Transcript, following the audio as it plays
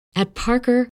At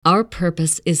Parker, our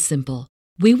purpose is simple.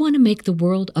 We want to make the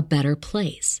world a better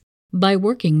place by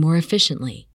working more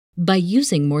efficiently, by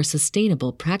using more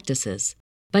sustainable practices,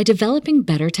 by developing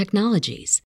better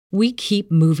technologies. We keep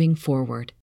moving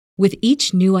forward. With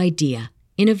each new idea,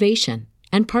 innovation,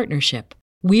 and partnership,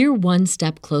 we're one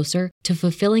step closer to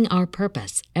fulfilling our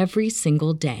purpose every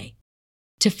single day.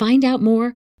 To find out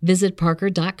more, visit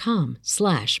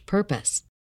parker.com/purpose.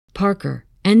 Parker,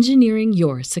 engineering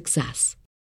your success.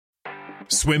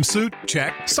 Swimsuit?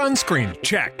 Check. Sunscreen?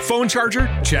 Check. Phone charger?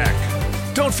 Check.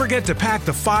 Don't forget to pack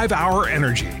the 5-Hour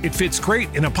Energy. It fits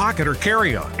great in a pocket or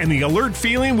carry-on, and the alert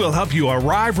feeling will help you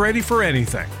arrive ready for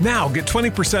anything. Now get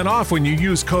 20% off when you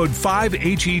use code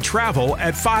 5HETRAVEL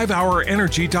at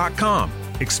 5hourenergy.com.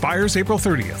 Expires April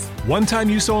 30th. One-time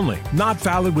use only. Not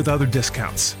valid with other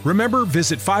discounts. Remember,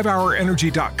 visit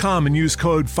 5hourenergy.com and use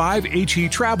code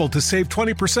 5HETRAVEL to save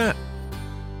 20%.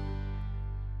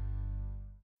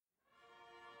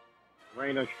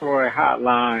 Rain of Troy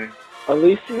Hotline.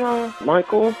 Alicia,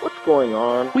 Michael, what's going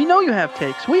on? We know you have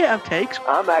takes. We have takes.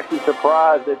 I'm actually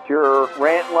surprised that your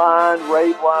rant line,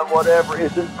 rave line, whatever,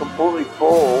 isn't completely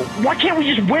full. Why can't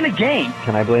we just win a game?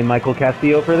 Can I blame Michael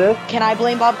Castillo for this? Can I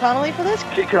blame Bob Connolly for this?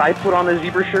 Could I put on a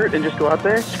zebra shirt and just go out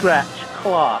there? Scratch,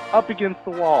 claw, up against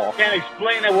the wall. Can't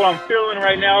explain what I'm feeling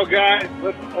right now, guys.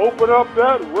 Let's open up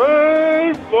that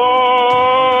rave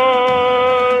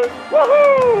line.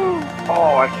 Woohoo!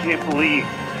 Oh, I can't believe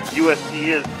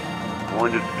USC is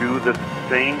going to do the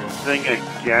same thing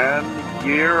again,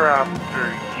 year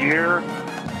after year.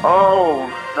 Oh,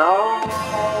 no.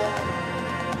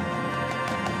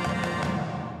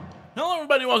 Hello,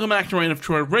 everybody. Welcome back to Reign of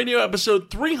Troy Radio, episode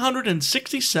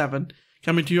 367,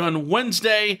 coming to you on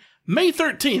Wednesday, May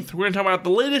 13th. We're going to talk about the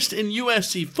latest in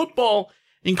USC football,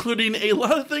 including a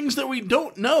lot of things that we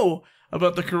don't know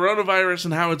about the coronavirus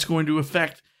and how it's going to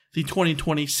affect the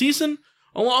 2020 season,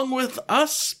 along with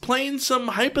us playing some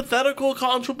hypothetical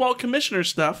college football commissioner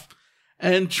stuff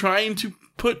and trying to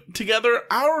put together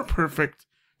our perfect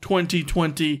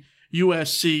 2020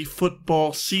 USC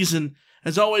football season.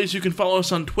 As always, you can follow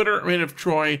us on Twitter at Reign of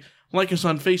Troy, like us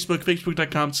on Facebook,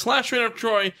 facebook.com/Reign of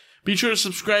Troy. Be sure to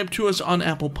subscribe to us on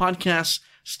Apple Podcasts,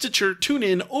 Stitcher,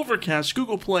 TuneIn, Overcast,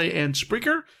 Google Play, and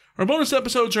Spreaker. Our bonus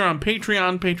episodes are on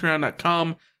Patreon,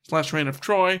 patreon.com/Reign of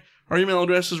Troy. Our email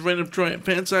address is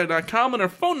reignoftroy@fanside.com, and our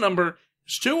phone number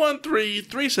is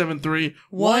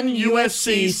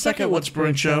 213-373-1USC. Second What's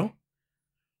Brewing Show.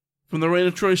 From the Reign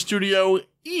of Troy studio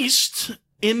east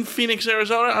in Phoenix,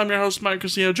 Arizona, I'm your host, Mike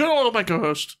Castillo, joined along with my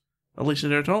co-host, Alicia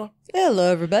Dertola.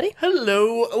 Hello, everybody.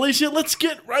 Hello, Alicia. Let's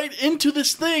get right into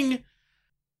this thing.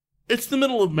 It's the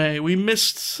middle of May. We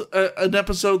missed an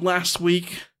episode last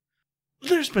week.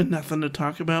 There's been nothing to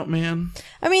talk about, man.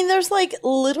 I mean, there's like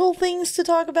little things to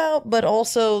talk about, but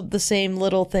also the same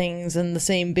little things and the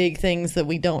same big things that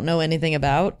we don't know anything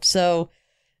about. So,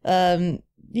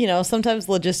 sometimes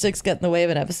logistics get in the way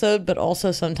of an episode, but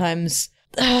also sometimes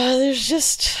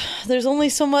there's only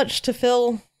so much to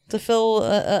fill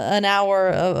an hour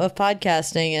of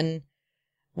podcasting, and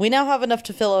we now have enough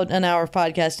to fill an hour of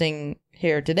podcasting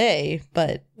here today.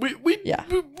 But we're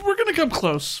gonna come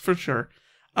close for sure.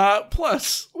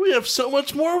 Plus, we have so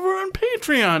much more over on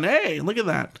Patreon. Hey, look at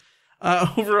that.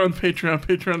 Over on Patreon,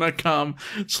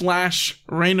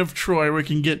 patreon.com/Reign of Troy, where you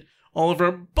can get all of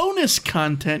our bonus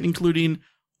content, including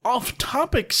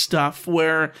off-topic stuff,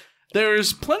 where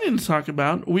there's plenty to talk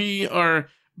about. We are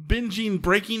binging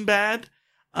Breaking Bad.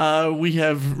 We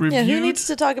have reviewed... Yeah, who needs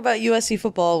to talk about USC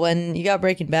football when you got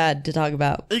Breaking Bad to talk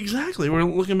about? Exactly. We're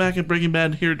looking back at Breaking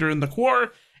Bad here during the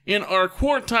Quar. In our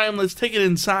Quar time, let's take it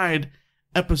inside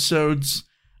episodes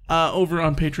over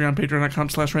on Patreon,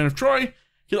 patreon.com/Reign of Troy.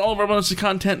 Get all of our bonus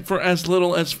content for as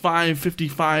little as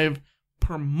 $5.55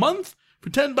 per month. For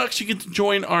 $10, you get to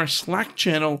join our Slack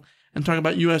channel and talk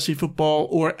about USC football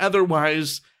or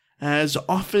otherwise as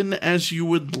often as you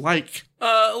would like.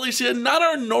 Alicia, not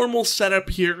our normal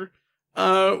setup here.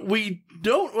 We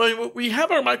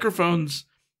have our microphones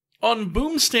on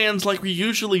boom stands like we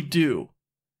usually do.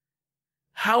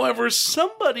 However,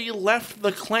 somebody left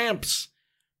the clamps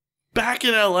back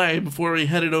in LA before we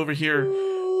headed over here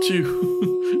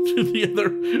to the other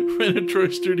Reign of Troy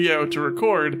studio to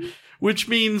record, which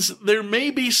means there may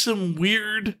be some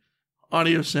weird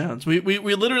audio sounds. We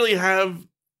literally have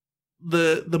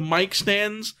the mic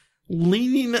stands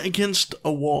leaning against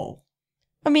a wall.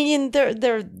 I mean,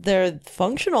 they're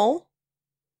functional.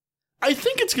 I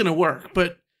think it's gonna work,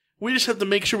 but we just have to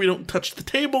make sure we don't touch the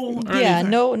table or anything.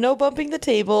 No bumping the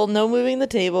table, no moving the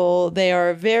table. They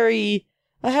are very,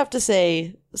 I have to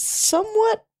say,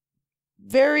 somewhat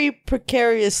very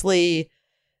precariously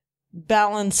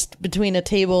balanced between a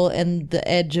table and the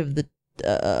edge of the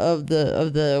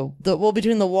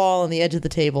between the wall and the edge of the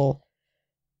table.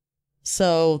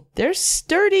 So they're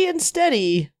sturdy and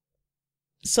steady,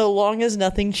 so long as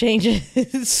nothing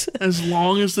changes. As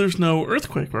long as there's no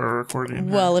earthquake while we're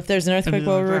recording. Well, if there's an earthquake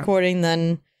while we're recording,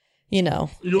 then, you'll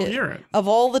hear it. Of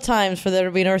all the times for there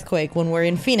to be an earthquake when we're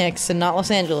in Phoenix and not Los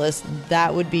Angeles,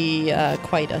 that would be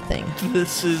quite a thing.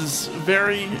 This is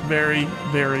very, very,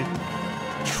 very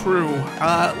true.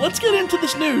 Let's get into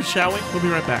this news, shall we? We'll be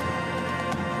right back.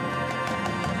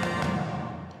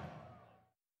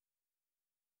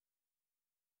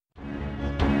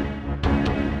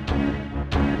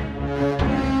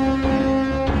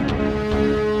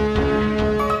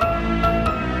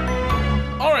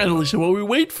 Alicia, while we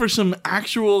wait for some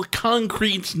actual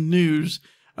concrete news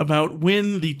about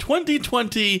when the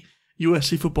 2020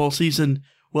 USC football season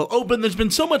will open, there's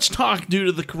been so much talk due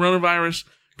to the coronavirus,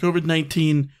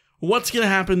 COVID-19. What's going to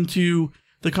happen to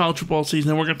the college football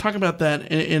season? And we're going to talk about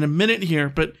that in a minute here.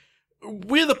 But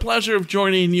we had the pleasure of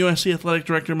joining USC Athletic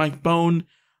Director Mike Bohn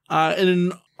in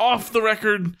an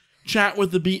off-the-record chat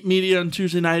with the Beat Media on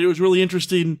Tuesday night. It was really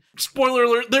interesting. Spoiler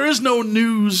alert, there is no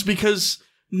news because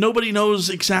nobody knows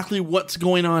exactly what's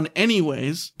going on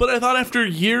anyways. But I thought after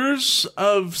years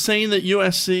of saying that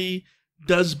USC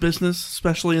does business,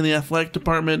 especially in the athletic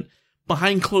department,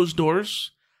 behind closed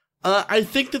doors, I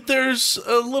think that there's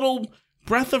a little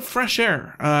breath of fresh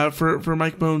air for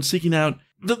Mike Bohn seeking out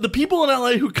the people in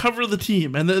LA who cover the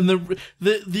team and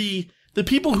the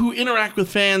people who interact with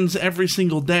fans every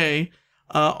single day,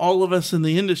 all of us in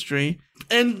the industry,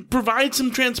 and provide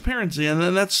some transparency.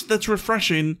 And that's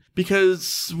refreshing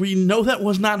because we know that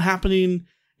was not happening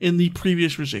in the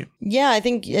previous regime. Yeah, I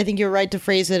think you're right to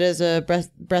phrase it as a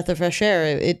breath of fresh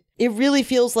air. It really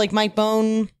feels like Mike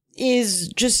Bohn is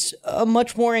just a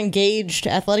much more engaged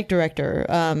athletic director,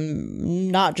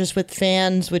 not just with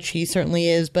fans, which he certainly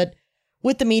is, but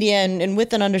with the media and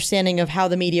with an understanding of how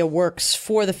the media works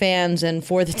for the fans and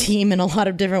for the team in a lot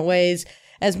of different ways.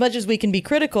 As much as we can be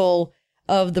critical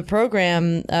of the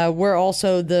program, we're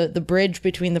also the bridge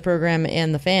between the program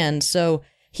and the fans. So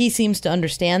he seems to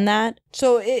understand that.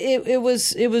 So it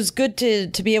was good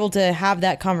to be able to have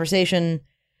that conversation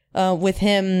with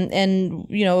him. And,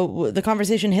 the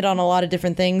conversation hit on a lot of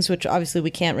different things, which obviously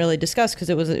we can't really discuss because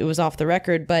it was off the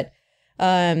record. But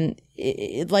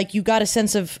you got a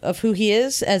sense of who he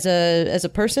is as a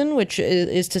person, which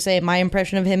is to say my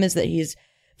impression of him is that he's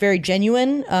very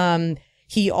genuine.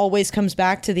 He always comes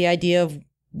back to the idea of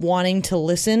wanting to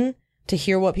listen, to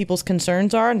hear what people's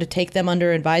concerns are, and to take them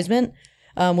under advisement,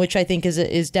 which I think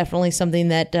is definitely something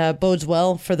that bodes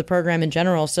well for the program in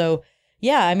general. So,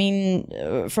 yeah, I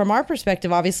mean, from our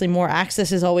perspective, obviously more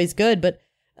access is always good, but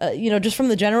just from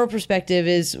the general perspective,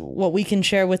 is what we can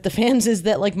share with the fans is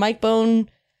that Mike Bohn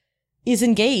is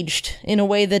engaged in a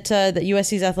way that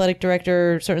USC's athletic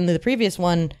director, certainly the previous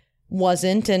one,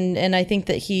 wasn't, and I think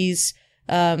that he's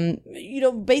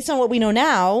based on what we know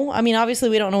now, I mean, obviously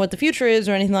we don't know what the future is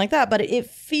or anything like that, but it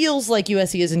feels like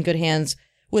USC is in good hands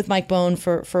with Mike Bohn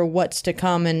for what's to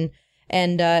come and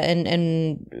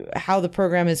how the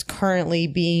program is currently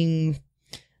being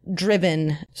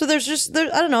driven. So I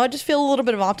don't know, I just feel a little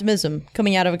bit of optimism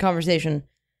coming out of a conversation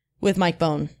with Mike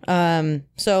Bohn.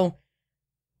 So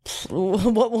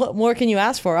what more can you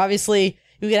ask for? Obviously,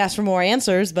 you could ask for more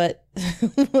answers, but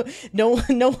no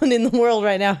one in the world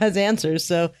right now has answers.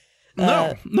 So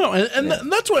no, and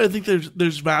that's why I think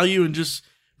there's value in just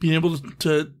being able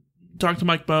to talk to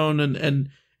Mike Bohn and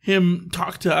him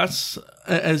talk to us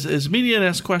as media and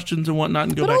ask questions and whatnot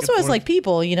and go back and forth. But also as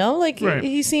people, right.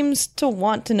 He seems to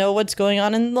want to know what's going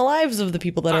on in the lives of the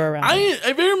people that are around.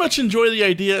 I very much enjoy the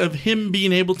idea of him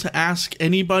being able to ask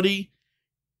anyone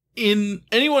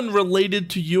related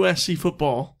to USC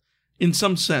football in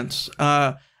some sense,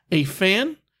 a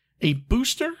fan, a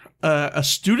booster, a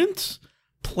student,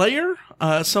 player,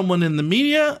 someone in the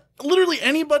media, literally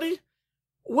anybody.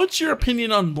 What's your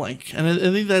opinion on blank? And I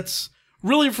think that's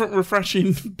really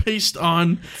refreshing based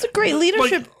on... It's a great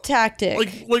leadership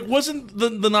tactic. Wasn't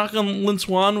the knock on Lynn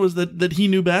Swann was that he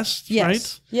knew best, yes.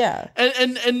 Right? Yeah.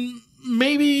 And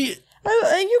maybe...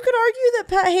 you could argue that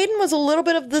Pat Hayden was a little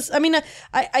bit of this... I mean,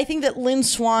 I think that Lynn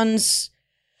Swann's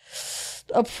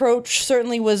approach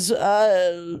certainly was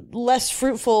less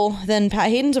fruitful than Pat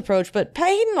Hayden's approach, but Pat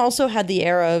Hayden also had the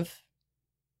air of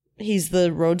he's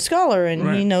the Rhodes Scholar and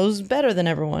right. He knows better than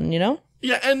everyone,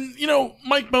 Yeah, and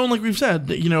Mike Bohn, like we've said,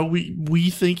 we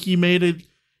think he made a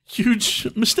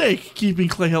huge mistake keeping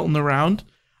Clay Helton around.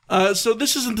 So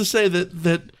this isn't to say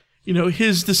that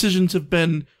his decisions have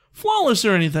been flawless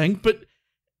or anything, but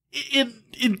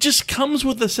it just comes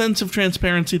with a sense of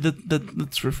transparency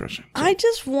that's refreshing. So.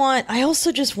 I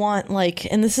also just want,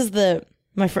 like, and this is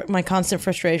my constant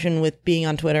frustration with being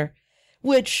on Twitter,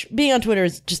 which being on Twitter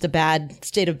is just a bad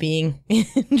state of being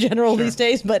in general these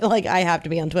days, but like I have to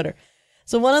be on Twitter.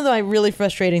 So one of my really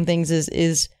frustrating things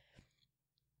is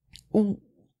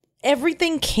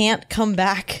everything can't come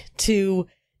back to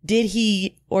did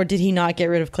he or did he not get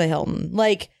rid of Clay Helton?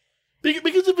 Like,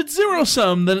 because if it's zero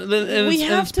sum, then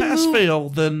it's pass fail,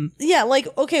 then yeah, like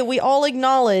okay, we all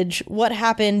acknowledge what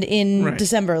happened in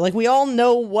December. Like we all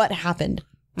know what happened.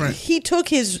 Right. He took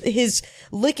his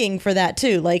licking for that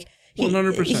too. Like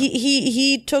 100%.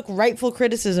 He took rightful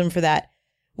criticism for that.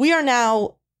 We are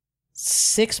now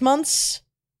 6 months,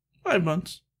 5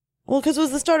 months. Well, because it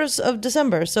was the start of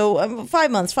December, so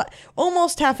 5 months,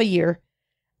 almost half a year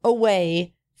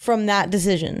away from that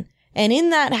decision. And in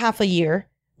that half a year,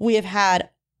 we have had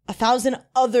 1,000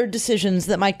 other decisions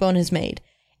that Mike Bohn has made.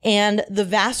 And the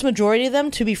vast majority of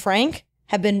them, to be frank,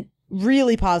 have been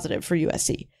really positive for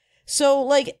USC. So,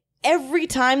 like, every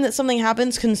time that something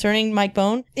happens concerning Mike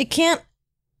Bohn, it can't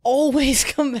always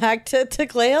come back to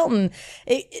Clay Helton.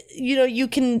 You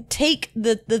can take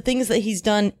the things that he's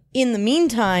done in the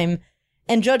meantime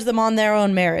and judge them on their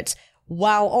own merits,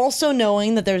 while also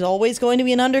knowing that there's always going to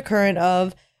be an undercurrent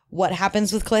of what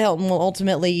happens with Clay Helton will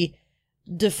ultimately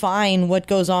define what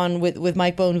goes on with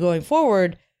Mike Bohn going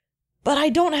forward. But I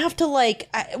don't have to,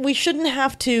 we shouldn't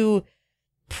have to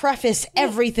preface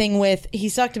everything with, he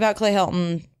sucked about Clay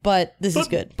Helton, but this is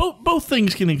good. Both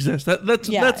things can exist. That's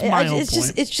my whole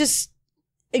point. It's just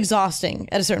exhausting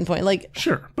at a certain point. Like,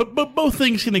 sure, but both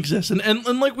things can exist,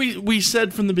 and like we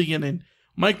said from the beginning,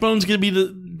 Mike Bohn's going to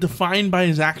be defined by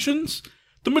his actions.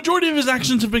 The majority of his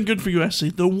actions have been good for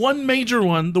USC. The one major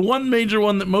one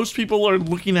that most people are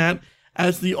looking at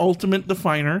as the ultimate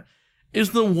definer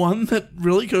is the one that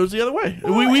really goes the other way.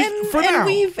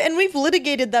 We've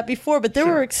litigated that before, but there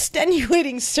were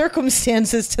extenuating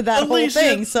circumstances to that whole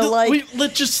thing. So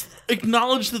let's just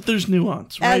acknowledge that there's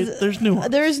nuance, right? There's nuance.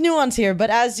 There is nuance here, but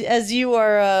as you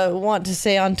are want to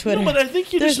say on Twitter, but I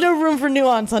think there's no room for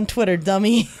nuance on Twitter,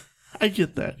 dummy. I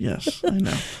get that. Yes, I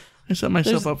know. I set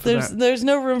myself up for that. There's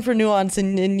no room for nuance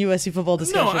in USC football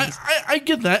discussions. No, I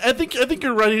get that. I think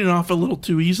you're writing it off a little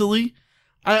too easily.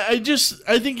 I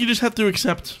think you just have to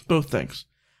accept both things.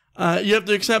 You have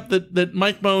to accept that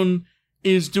Mike Bohn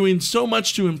is doing so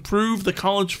much to improve the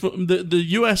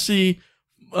the USC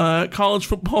college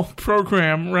football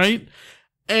program, right?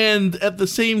 And at the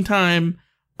same time,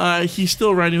 he's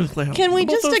still riding with Clay Helton. Can we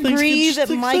just agree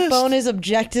that Mike Bohn is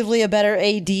objectively a better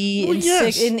AD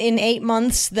in 8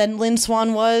 months than Lynn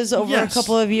Swann was over a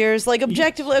couple of years? Like,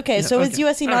 objectively, is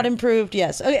USC not improved?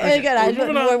 Yes. Okay. Again,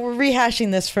 we're rehashing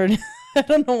this for... I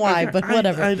don't know why, but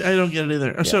whatever. I don't get it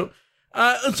either. Yeah. So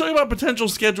let's talk about potential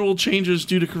schedule changes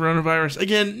due to coronavirus.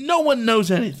 Again, no one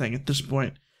knows anything at this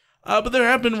point. But there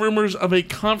have been rumors of a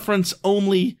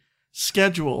conference-only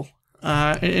schedule.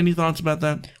 Any thoughts about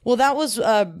that? Well, that was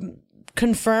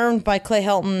confirmed by Clay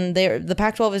Helton. The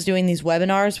Pac-12 is doing these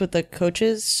webinars with the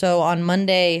coaches. So on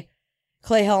Monday,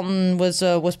 Clay Helton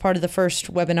was part of the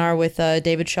first webinar with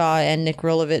David Shaw and Nick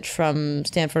Rolovich from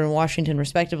Stanford and Washington,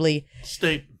 respectively.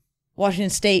 Washington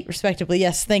State, respectively.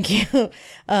 Yes, thank you.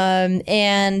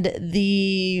 And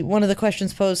one of the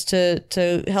questions posed to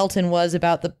Helton was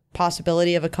about the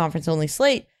possibility of a conference-only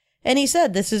slate, and he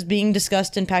said this is being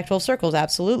discussed in Pac-12 circles.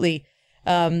 Absolutely.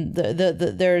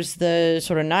 There's the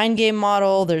sort of 9-game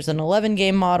model. There's an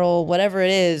 11-game model. Whatever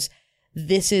it is,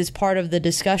 this is part of the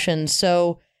discussion.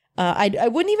 So I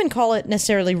wouldn't even call it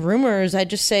necessarily rumors. I'd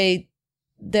just say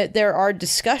that there are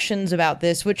discussions about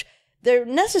this, which they're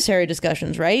necessary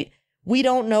discussions, right? We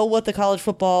don't know what the college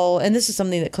football, and this is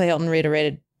something that Clay Helton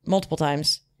reiterated multiple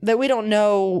times, that we don't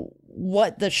know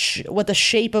what the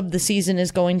shape of the season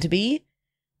is going to be.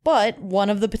 But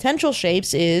one of the potential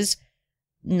shapes is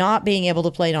not being able to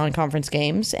play non-conference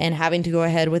games and having to go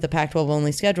ahead with a Pac-12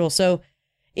 only schedule. So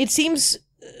it seems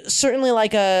certainly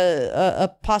like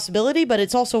a possibility, but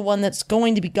it's also one that's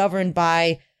going to be governed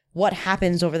by what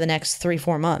happens over the next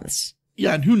 3-4 months.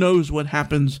 Yeah, and who knows what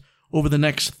happens over the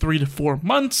next 3 to 4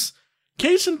 months.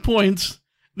 Case in point,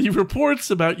 the reports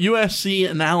about USC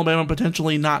and Alabama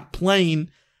potentially not playing.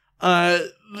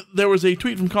 There was a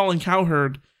tweet from Colin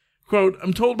Cowherd, quote,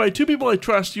 "I'm told by 2 people I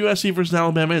trust USC versus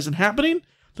Alabama isn't happening.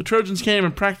 The Trojans came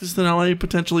and practiced in LA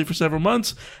potentially for several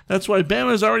months. That's why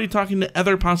Bama is already talking to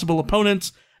other possible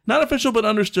opponents. Not official but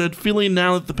understood, feeling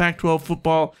now that the Pac-12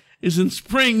 football is in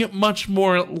spring much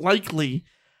more likely."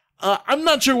 I'm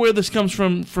not sure where this comes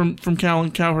from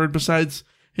Colin Cowherd, besides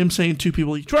him saying 2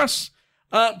 people he trusts.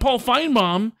 Paul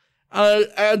Feinbaum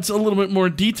adds a little bit more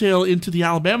detail into the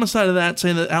Alabama side of that,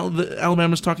 saying that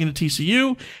Alabama's talking to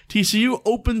TCU. TCU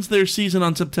opens their season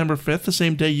on September 5th, the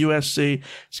same day USC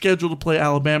scheduled to play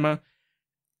Alabama.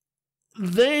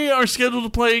 They are scheduled to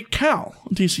play Cal,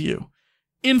 TCU,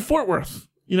 in Fort Worth,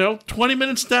 20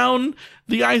 minutes down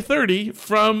the I-30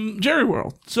 from Jerry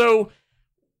World. So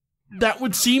that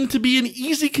would seem to be an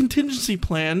easy contingency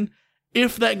plan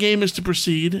if that game is to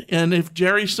proceed, and if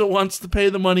Jerry still wants to pay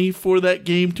the money for that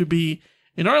game to be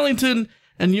in Arlington,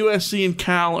 and USC and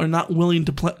Cal are not willing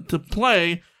to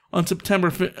play on September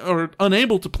 5th, or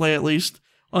unable to play at least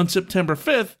on September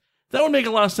 5th, that would make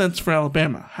a lot of sense for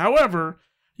Alabama. However,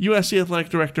 USC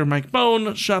Athletic Director Mike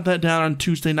Bohn shot that down on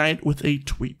Tuesday night with a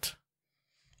tweet.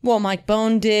 Well, Mike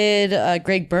Bohn did.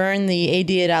 Greg Byrne, the AD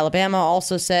at Alabama,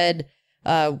 also said,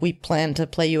 we plan to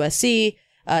play USC.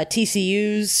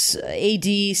 TCU's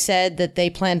AD said that they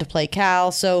plan to play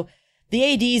Cal. So the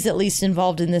ADs at least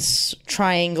involved in this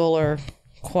triangle or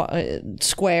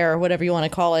square, or whatever you want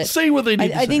to call it. Say what they need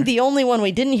to say. I think the only one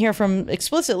we didn't hear from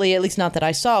explicitly, at least not that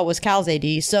I saw, was Cal's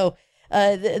AD. So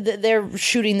they're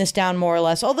shooting this down more or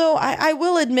less. Although I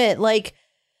will admit,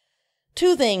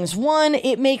 two things. One,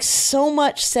 it makes so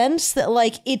much sense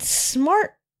that, it's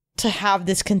smart to have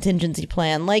this contingency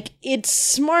plan. It's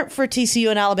smart for TCU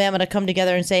and Alabama to come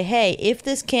together and say, hey, if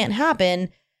this can't happen,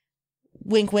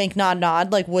 wink, wink, nod,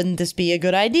 nod, wouldn't this be a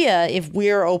good idea if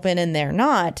we're open and they're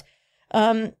not?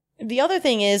 The other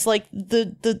thing is,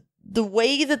 the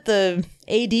way that the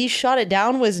AD shot it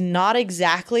down was not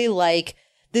exactly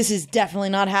this is definitely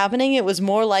not happening. It was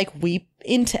more like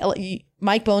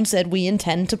Mike Bohn said, we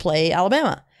intend to play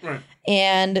Alabama. Right.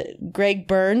 And Greg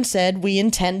Byrne said, we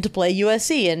intend to play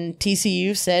USC. And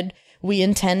TCU said, we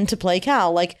intend to play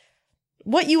Cal.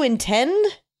 What you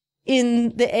intend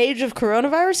in the age of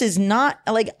coronavirus is not,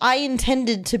 I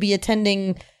intended to be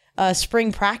attending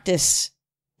spring practice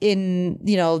in,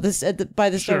 by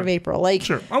the start of April.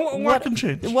 Sure. A lot can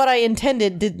change. What I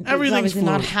intended did obviously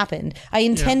not happen. I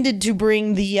intended to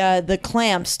bring the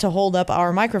clamps to hold up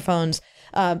our microphones.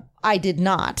 I did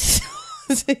not.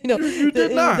 You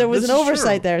did not. There was this an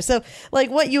oversight there. So,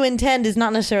 what you intend is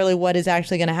not necessarily what is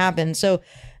actually going to happen. So,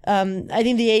 I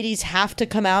think the ADs have to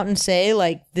come out and say,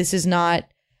 this is not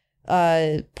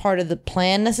part of the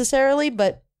plan necessarily,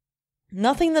 but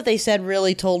nothing that they said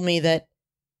really told me that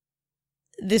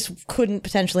this couldn't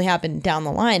potentially happen down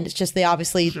the line. It's just they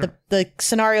obviously, the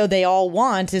scenario they all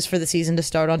want is for the season to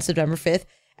start on September 5th,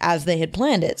 as they had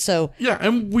planned it. So yeah,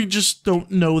 and we just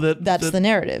don't know that. That's the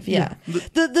narrative. Yeah.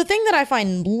 The thing that I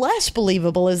find less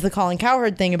believable is the Colin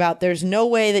Cowherd thing about there's no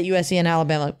way that USC and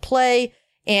Alabama play,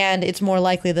 and it's more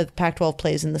likely that the Pac-12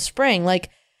 plays in the spring.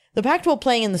 The Pac-12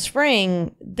 playing in the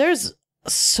spring, there's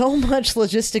so much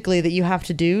logistically that you have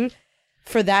to do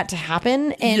for that to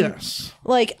happen. And yes.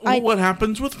 What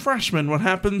happens with freshmen? What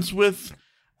happens with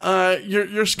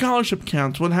your scholarship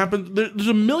counts? What happens? There's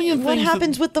a million things. What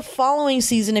happens with the following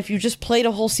season if you just played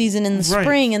a whole season in the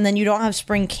spring and then you don't have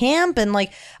spring camp? And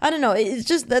I don't know. It's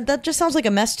just that just sounds like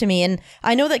a mess to me. And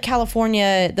I know that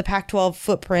California, the Pac-12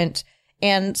 footprint,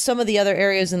 and some of the other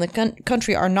areas in the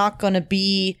country are not going to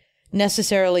be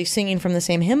necessarily singing from the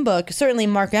same hymn book. Certainly,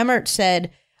 Mark Emmert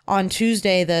said on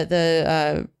Tuesday,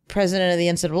 the president of the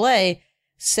NCAA,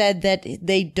 said that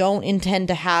they don't intend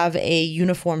to have a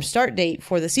uniform start date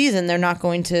for the season. They're not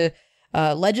going to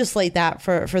legislate that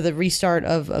for the restart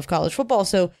of college football.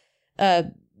 So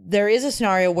there is a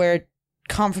scenario where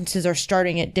conferences are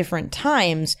starting at different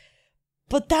times,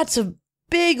 but that's a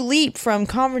big leap from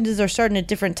conferences are starting at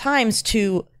different times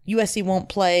to USC won't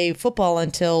play football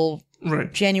until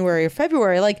January or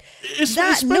February.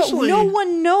 No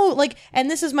one knows.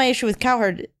 And this is my issue with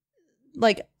Cowherd.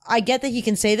 I get that he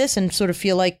can say this and sort of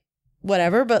feel like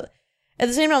whatever, but at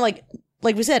the same time,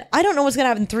 like we said, I don't know what's going to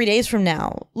happen 3 days from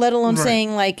now, let alone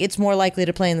saying it's more likely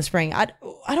to play in the spring. I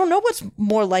don't know what's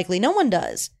more likely. No one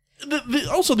does.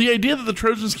 Also, the idea that the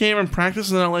Trojans came and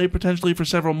practiced in LA potentially for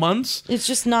several months. It's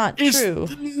just not true.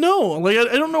 No, I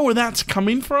don't know where that's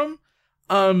coming from.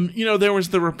 There was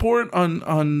the report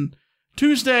on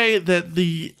Tuesday that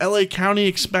the LA County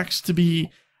expects to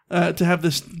have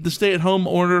the stay-at-home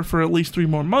order for at least 3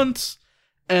 more months,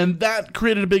 and that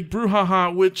created a big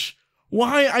brouhaha,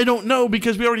 why, I don't know,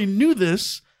 because we already knew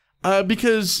this,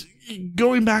 because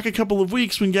going back a couple of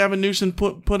weeks when Gavin Newsom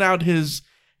put out his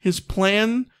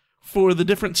plan for the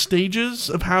different stages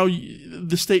of how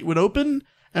the state would open,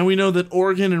 and we know that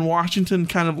Oregon and Washington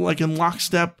kind of in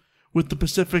lockstep with the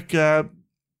Pacific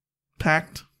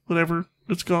Pact, whatever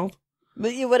it's called.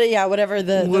 Whatever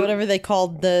they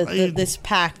called this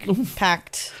pact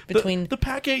between the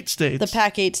Pac-8 states. The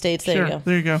Pac-8 states. There you go.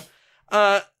 There you go.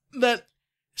 That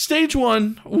Stage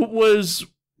 1 was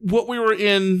what we were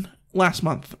in last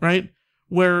month, right?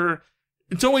 Where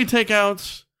it's only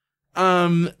takeouts,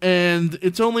 and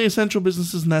it's only essential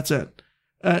businesses, and that's it.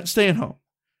 Stay at home.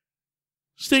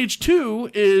 Stage 2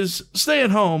 is stay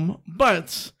at home,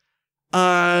 but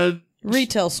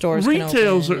retail stores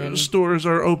stores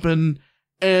are open,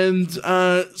 and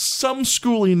some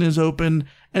schooling is open,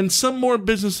 and some more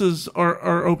businesses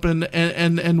are open,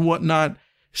 and whatnot.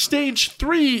 Stage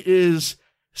 3 is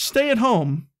stay at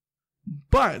home,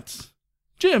 but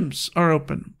gyms are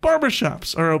open,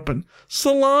 barbershops are open,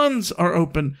 salons are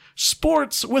open,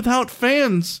 sports without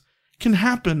fans can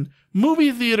happen,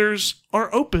 movie theaters are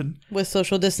open. With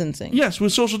social distancing. Yes,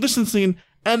 with social distancing,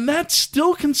 and that's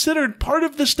still considered part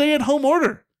of the stay-at-home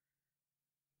order.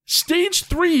 Stage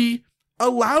 3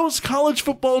 allows college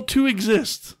football to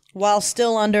exist. While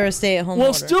still under a stay-at-home order.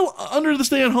 While still under the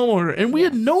stay-at-home order. And we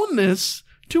had known this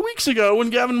 2 weeks ago when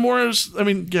Gavin Morris... What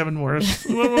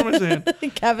am I saying?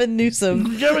 Gavin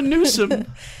Newsom.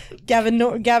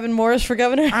 Gavin Morris for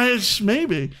governor?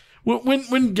 Maybe.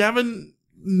 When Gavin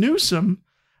Newsom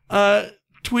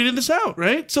tweeted this out,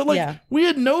 right? So, we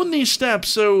had known these steps,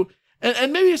 so...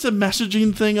 And maybe it's a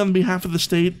messaging thing on behalf of the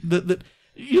state that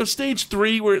stage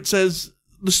 3 where it says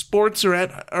the sports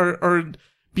are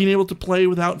being able to play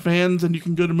without fans and you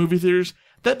can go to movie theaters.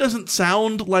 That doesn't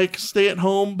sound like stay at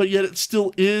home, but yet it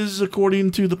still is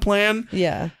according to the plan.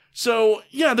 Yeah. So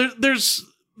there's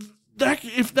that.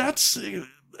 If that's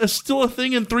still a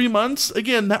thing in 3 months,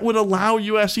 again, that would allow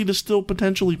USC to still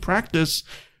potentially practice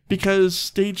because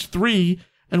stage 3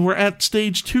 and we're at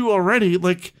stage 2 already.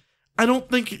 Like, I don't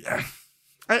think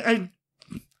I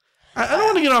don't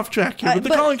want to get off track here, but the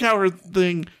Colin Cowherd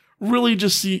thing really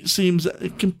just seems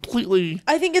completely.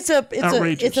 I think it's a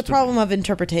problem of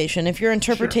interpretation. If you're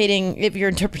interpreting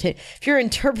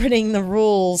the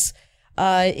rules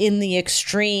in the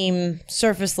extreme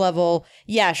surface level,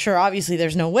 yeah, sure. Obviously,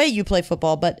 there's no way you play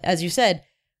football, but as you said,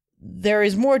 there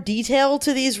is more detail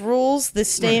to these rules,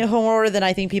 this stay-at-home order, than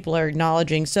I think people are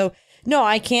acknowledging. So. No,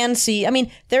 I can see. I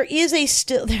mean, there is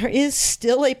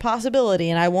still a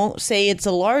possibility, and I won't say it's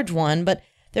a large one, but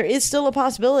there is still a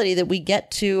possibility that we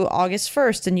get to August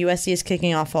 1st and USC is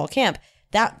kicking off fall camp.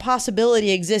 That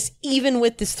possibility exists even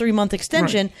with this 3-month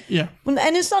extension. Right. Yeah.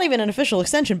 And it's not even an official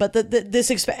extension, but this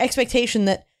expectation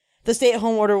that the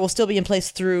stay-at-home order will still be in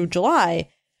place through July.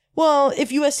 Well,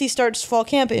 if USC starts fall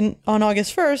camp on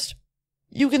August 1st,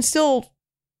 you can still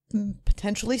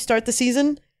potentially start the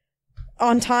season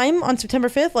on time on September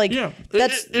 5th. Like, yeah,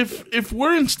 that's if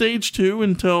we're in stage 2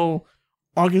 until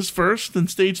August 1st, then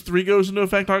stage 3 goes into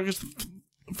effect August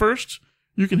 1st,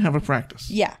 you can have a practice.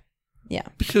 Yeah.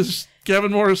 Because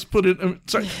Gavin Morris put it.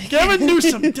 Gavin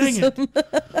Newsom. Dang it.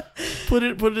 Put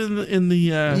it in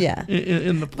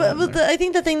the plan. But I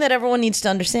think the thing that everyone needs to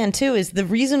understand too is the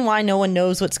reason why no one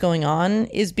knows what's going on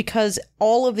is because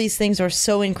all of these things are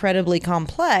so incredibly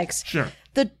complex. Sure.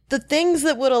 The things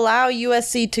that would allow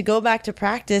USC to go back to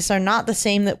practice are not the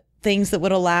same things that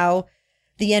would allow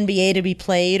the NBA to be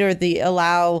played or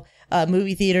allow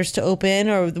movie theaters to open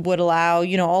or would allow,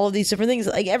 all of these different things.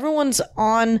 Like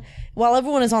while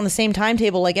everyone is on the same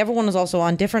timetable, like everyone is also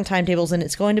on different timetables, and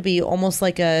it's going to be almost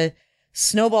like a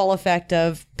snowball effect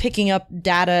of picking up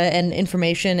data and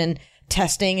information and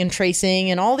testing and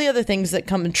tracing and all the other things that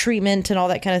come in treatment and all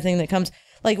that kind of thing that comes.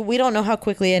 Like, we don't know how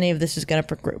quickly any of this is going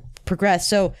to progress.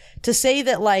 So to say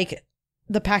that, like,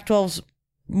 the Pac-12's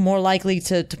more likely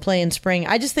to play in spring,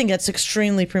 I just think that's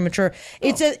extremely premature.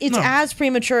 It's as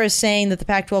premature as saying that the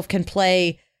Pac-12 can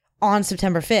play on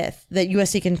September 5th, that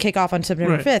USC can kick off on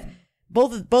September 5th.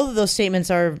 Both of those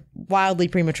statements are wildly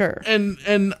premature.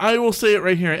 And I will say it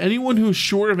right here. Anyone who's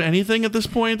sure of anything at this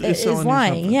point is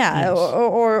lying. Yeah, yes.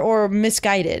 or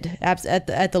misguided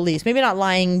at the least. Maybe not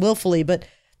lying willfully, but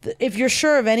if you're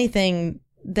sure of anything,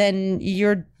 then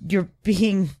you're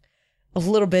being a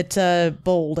little bit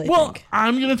bold, I think. Well,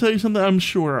 I'm going to tell you something I'm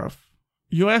sure of.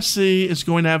 USC is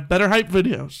going to have better hype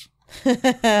videos.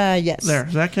 Yes. There.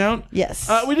 Does that count? Yes.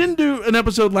 We didn't do an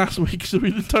episode last week, so we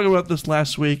didn't talk about this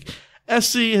last week.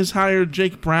 SC has hired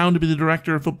Jake Brown to be the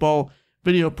director of football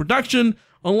video production,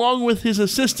 along with his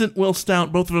assistant, Will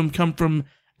Stout. Both of them come from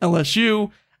LSU.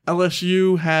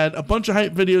 LSU had a bunch of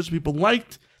hype videos people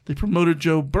liked. They promoted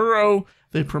Joe Burrow.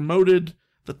 They promoted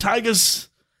the Tigers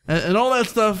and all that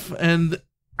stuff. And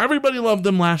everybody loved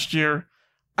them last year.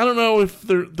 I don't know if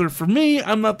they're for me.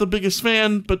 I'm not the biggest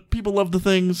fan, but people love the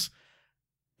things.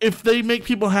 If they make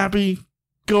people happy,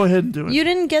 go ahead and do it. You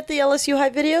didn't get the LSU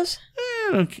hype videos?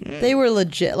 Okay. They were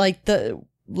legit. Like,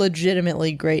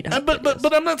 legitimately great.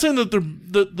 But I'm not saying that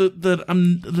that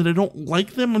I don't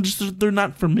like them. I'm just they're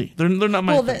not for me. They're not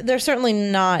my. Well, they're certainly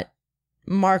not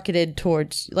marketed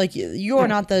towards, like, you're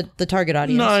not the target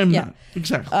audience. No, I'm not.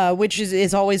 Exactly. Which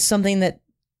is always something that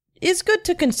is good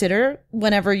to consider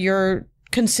whenever you're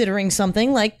considering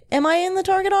something. Like, am I in the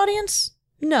target audience?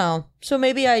 No. So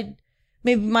maybe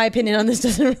my opinion on this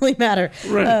doesn't really matter.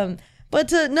 Right.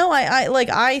 But no,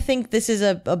 I think this is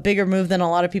a bigger move than a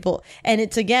lot of people. And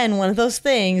it's, again, one of those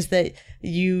things that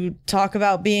you talk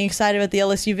about being excited about the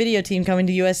LSU video team coming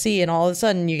to USC, and all of a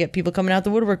sudden you get people coming out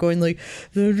the woodwork going like,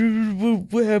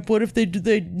 what if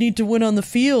they need to win on the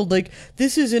field? Like,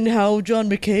 this isn't how John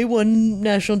McKay won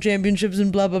national championships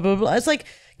and blah, blah, blah, blah. It's like,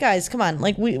 guys, come on.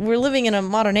 Like, we're living in a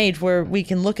modern age where we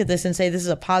can look at this and say this is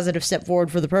a positive step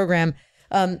forward for the program.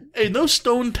 Hey, those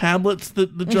stone tablets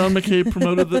that John McKay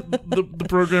promoted the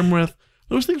program with,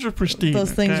 those things were pristine.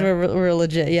 Those things were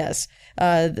legit, yes.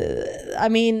 I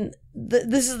mean,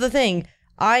 this is the thing.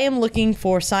 I am looking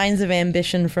for signs of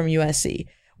ambition from USC.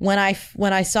 When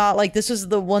I saw, like, this was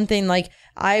the one thing, like,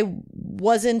 I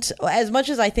wasn't, as much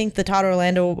as I think the Todd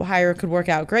Orlando hire could work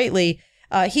out greatly,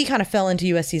 he kind of fell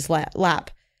into USC's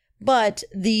lap. But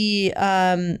the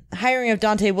hiring of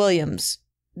Dante Williams,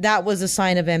 that was a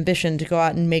sign of ambition to go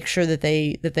out and make sure that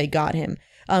they got him.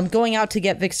 Going out to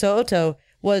get Vic So'oto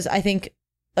was, I think,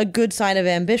 a good sign of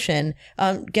ambition.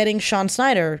 Getting Sean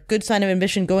Snyder, good sign of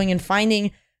ambition, going and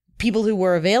finding people who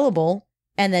were available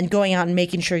and then going out and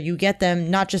making sure you get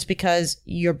them, not just because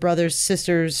your brother's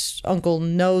sister's uncle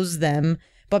knows them,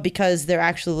 but because they're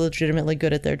actually legitimately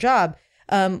good at their job.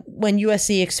 When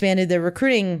USC expanded their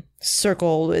recruiting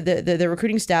circle, their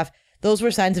recruiting staff, those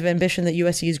were signs of ambition that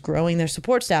USC is growing their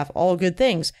support staff, all good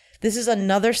things. This is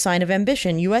another sign of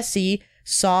ambition. USC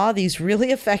saw these really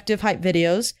effective hype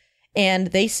videos and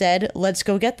they said, let's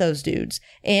go get those dudes.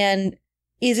 And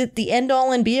is it the end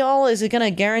all and be all? Is it going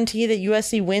to guarantee that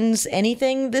USC wins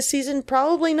anything this season?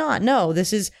 Probably not. No,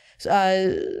 this is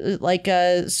like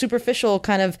a superficial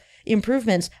kind of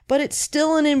improvements, but it's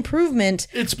still an improvement.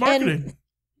 It's marketing.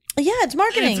 Yeah, it's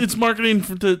marketing. It's marketing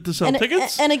to sell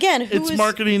tickets. And again, it's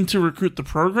marketing to recruit the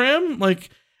program. Like,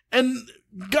 and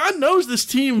God knows this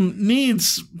team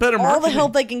needs better marketing. All the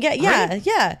help they can get. Yeah, right?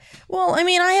 Yeah. Well, I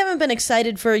mean, I haven't been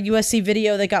excited for a USC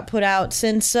video that got put out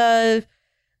since the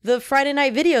Friday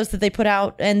night videos that they put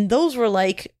out. And those were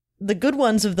like, the good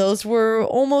ones of those were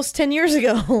almost 10 years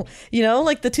ago. You know,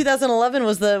 like the 2011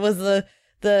 was the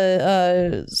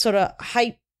sort of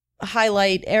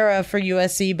highlight era for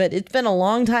USC, but it's been a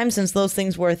long time since those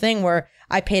things were a thing where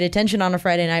I paid attention on a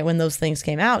Friday night when those things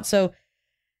came out. So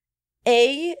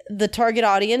the target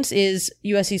audience is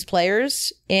USC's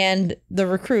players and the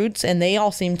recruits, and they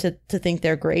all seem to think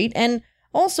they're great. And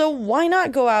also, why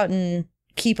not go out and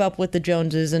keep up with the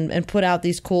Joneses and put out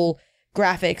these cool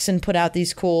graphics and put out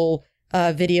these cool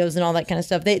videos and all that kind of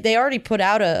stuff. They already put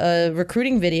out a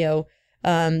recruiting video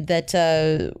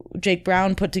that Jake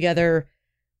Brown put together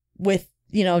with,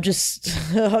 you know, just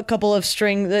a couple of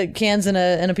cans and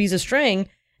a piece of string,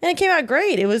 and it came out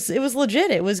great. It was legit.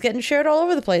 It was getting shared all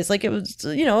over the place. Like, it was,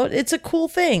 you know, it's a cool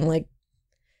thing. Like,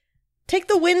 take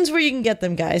the wins where you can get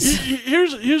them, guys.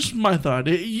 Here's my thought.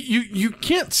 You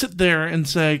can't sit there and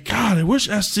say, God, I wish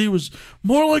SC was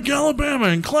more like Alabama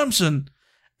and Clemson.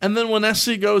 And then when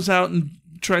SC goes out and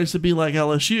tries to be like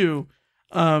LSU,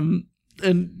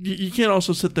 and you can't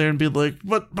also sit there and be like,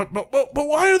 but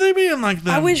why are they being like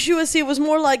that? I wish USC was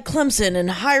more like Clemson and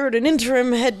hired an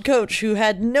interim head coach who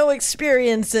had no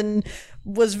experience and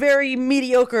was very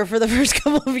mediocre for the first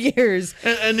couple of years.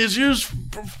 And is used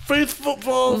faith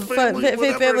football,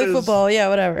 family football, yeah,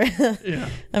 whatever. Yeah.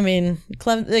 I mean,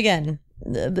 again,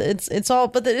 it's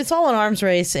all an arms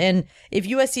race, and if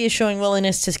USC is showing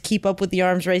willingness to keep up with the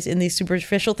arms race in these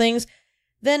superficial things,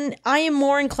 then I am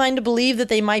more inclined to believe that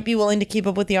they might be willing to keep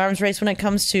up with the arms race when it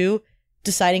comes to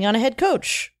deciding on a head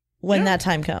coach when that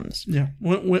time comes. Yeah,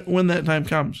 when that time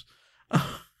comes.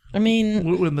 I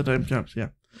mean, when the time comes, yeah.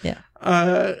 Yeah.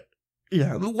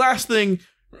 The last thing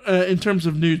in terms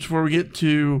of news before we get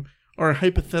to our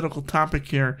hypothetical topic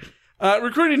here.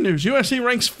 Recruiting news. USC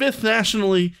ranks 5th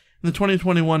nationally in the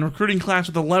 2021 recruiting class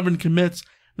with 11 commits.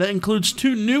 That includes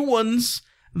 2 new ones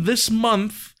this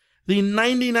month. The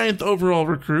 99th overall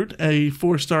recruit, a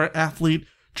 4-star athlete,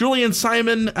 Julian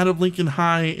Simon out of Lincoln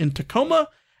High in Tacoma,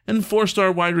 and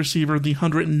 4-star wide receiver, the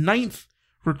 109th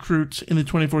recruit in the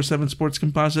 24/7 Sports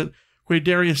Composite,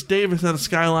 Quaydarius Davis out of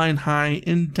Skyline High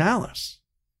in Dallas.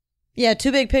 Yeah,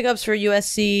 2 big pickups for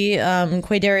USC.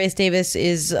 Quaydarius Davis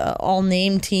is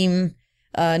all-name team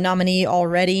nominee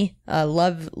already.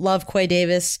 Love Quay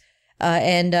Davis.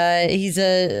 And he's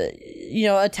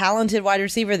a talented wide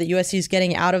receiver that USC is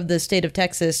getting out of the state of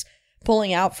Texas,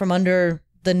 pulling out from under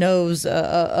the nose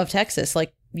of Texas.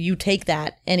 Like, you take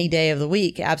that any day of the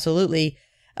week. Absolutely.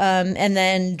 And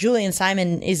then Julian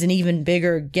Simon is an even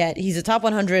bigger get. He's a top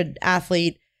 100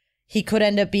 athlete. He could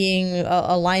end up being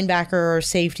a linebacker or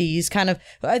safety. He's kind of,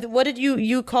 what did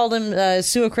you call him?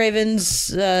 Sua Craven's?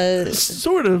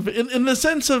 Sort of, in the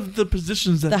sense of the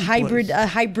positions that the he plays.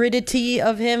 hybridity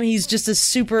of him. He's just a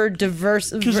super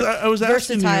diverse, Because I was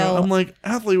asking you, I'm like,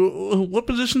 athlete, what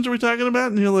positions are we talking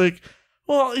about? And you're like,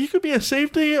 well, he could be a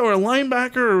safety or a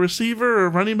linebacker or a receiver or a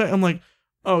running back. I'm like,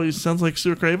 oh, he sounds like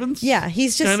Sua Cravens? Yeah,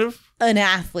 he's just kind of an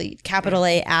athlete, capital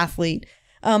A athlete.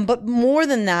 But more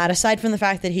than that, aside from the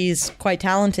fact that he's quite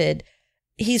talented,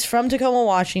 he's from Tacoma,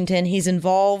 Washington. He's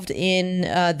involved in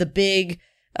the big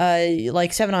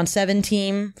 7-on-7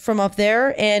 team from up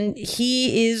there. And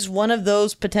he is one of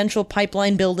those potential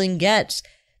pipeline building gets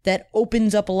that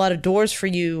opens up a lot of doors for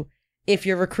you if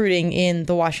you're recruiting in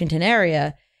the Washington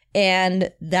area.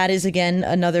 And that is, again,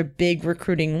 another big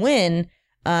recruiting win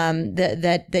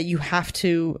that you have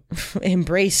to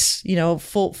embrace,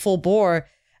 full bore.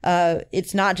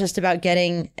 It's not just about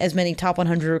getting as many top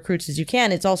 100 recruits as you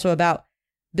can. It's also about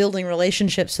building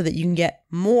relationships so that you can get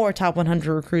more top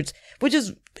 100 recruits, which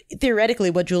is theoretically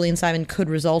what Julian Simon could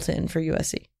result in for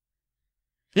USC.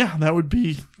 Yeah, that would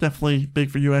be definitely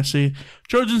big for USC.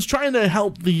 Trojans trying to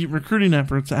help the recruiting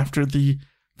efforts after the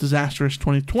disastrous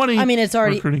 2020 it's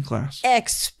already recruiting class.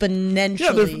 Exponentially.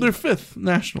 Yeah, they're fifth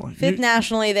nationally.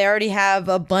 Nationally. They already have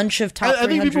a bunch of top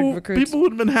 300 recruits. People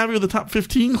would have been happy with the top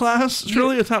 15 class.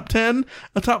 Surely a top 10,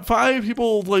 a top 5.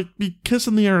 People would be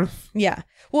kissing the earth. Yeah.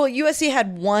 Well, USC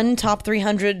had one top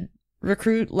 300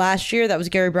 recruit last year. That was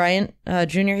Gary Bryant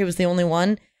Jr. He was the only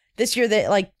one. This year,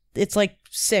 it's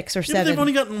 6 or 7. They've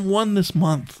only gotten one this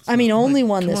month. So only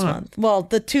one this month. Well,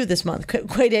 the 2 this month.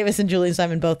 Quay Davis and Julian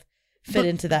Simon both fit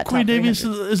into that. Quay Davis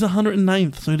is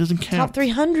 109th, so he doesn't count. Top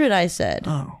 300, I said.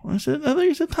 Oh, I think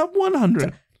you said top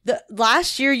 100.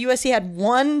 Last year, USC had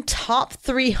one top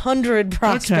 300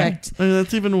 prospect. Okay.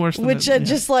 That's even worse than which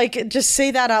just say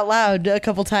that out loud a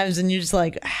couple times and you're just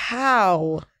like,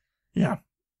 how? Yeah.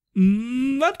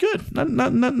 Not good.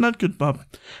 Not good, Bob.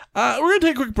 We're going to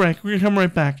take a quick break. We're going to come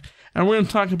right back. And we're going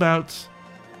to talk about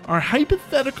our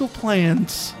hypothetical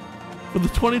plans for the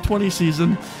 2020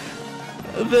 season.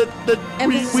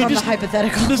 Emphasis on the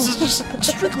hypothetical. This is just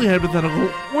strictly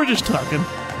hypothetical. We're just talking.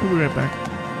 We'll be right back.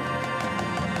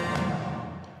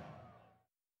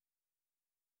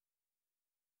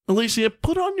 Alicia,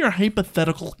 put on your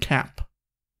hypothetical cap.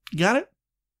 You got it?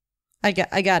 I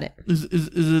got it. Is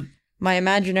it my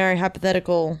imaginary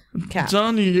hypothetical cap? It's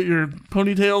on. You get your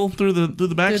ponytail through the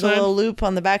backside. Through the little loop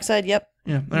on the backside. Yep.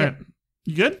 Yeah. All right.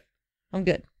 You good? I'm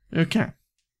good. Okay.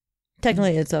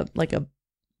 Technically, it's a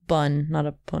bun, not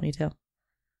a ponytail.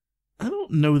 I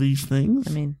don't know these things.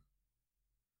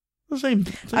 The same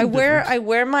I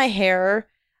wear my hair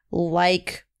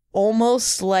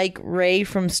almost like Rey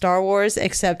from Star Wars,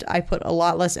 except I put a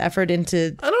lot less effort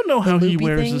into. I don't know how he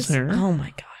wears his hair. Oh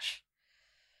my gosh.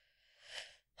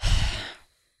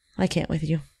 I can't with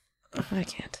you. I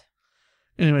can't.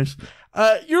 Anyways,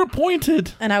 you're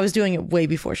appointed. And I was doing it way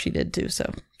before she did too,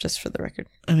 so just for the record.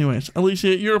 Anyways,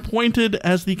 Alicia, you're appointed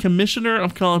as the commissioner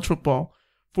of college football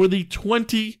for the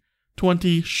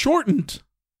 2020 shortened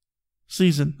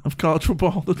season of college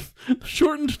football. The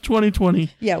shortened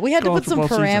 2020. Yeah, we had to put some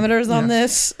parameters on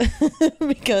this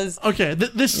because... Okay, the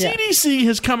CDC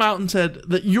has come out and said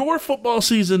that your football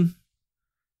season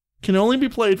can only be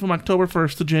played from October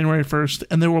 1st to January 1st,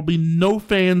 and there will be no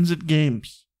fans at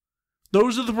games.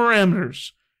 Those are the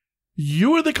parameters.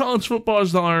 You are the college football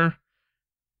czar.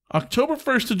 October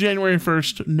 1st to January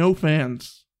 1st, no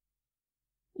fans.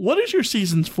 What is your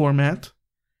season's format?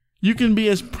 You can be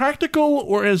as practical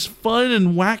or as fun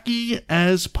and wacky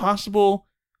as possible.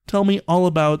 Tell me all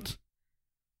about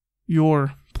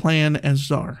your plan as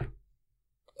czar.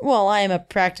 Well, I am a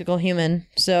practical human,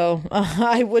 so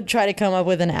I would try to come up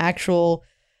with an actual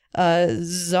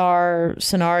czar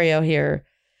scenario here.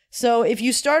 So if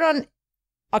you start on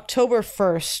October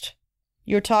 1st,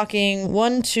 you're talking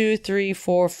 1, 2, 3,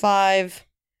 4, 5,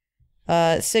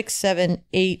 6, 7,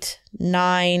 8,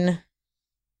 9,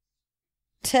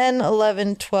 10,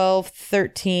 11, 12,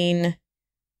 13,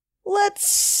 let's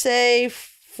say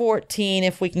 14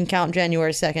 if we can count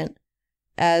January 2nd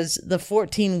as the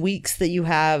 14 weeks that you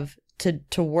have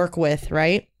to work with,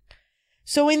 right?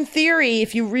 So in theory,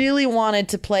 if you really wanted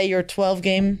to play your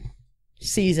 12-game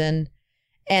season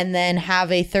and then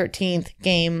have a 13th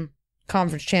game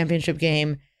conference championship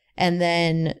game and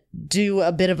then do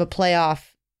a bit of a playoff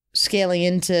scaling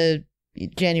into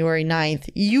January 9th.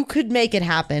 You could make it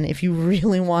happen if you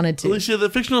really wanted to. Alicia, the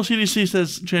fictional CDC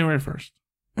says January 1st.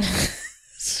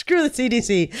 Screw the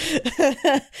CDC.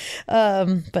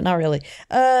 But not really.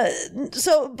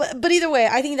 But either way,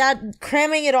 I think that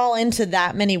cramming it all into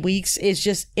that many weeks is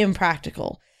just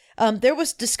impractical. There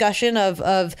was discussion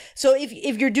so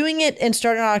if you're doing it and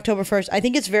starting on October 1st, I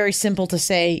think it's very simple to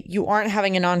say you aren't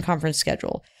having a non-conference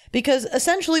schedule, because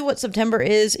essentially what September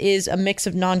is a mix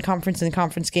of non-conference and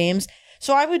conference games.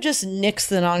 So I would just nix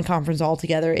the non-conference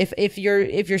altogether. If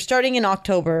you're starting in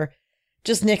October,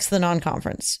 just nix the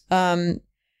non-conference.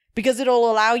 Because it'll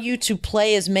allow you to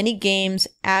play as many games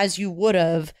as you would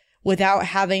have without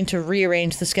having to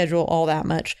rearrange the schedule all that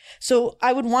much. So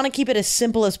I would want to keep it as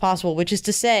simple as possible, which is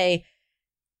to say,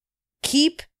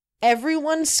 keep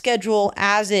everyone's schedule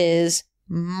as is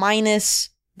minus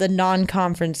the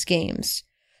non-conference games.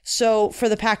 So for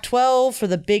the Pac-12, for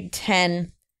the Big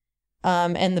Ten,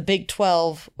 and the Big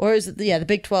 12, or is it, the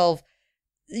Big 12,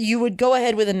 you would go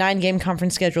ahead with a 9-game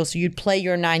conference schedule, so you'd play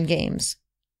your 9 games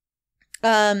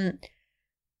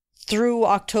through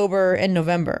October and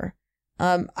November.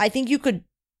 I think you could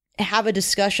have a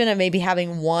discussion of maybe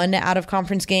having one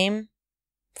out-of-conference game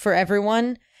for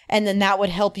everyone, and then that would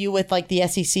help you with like the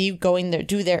SEC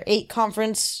do their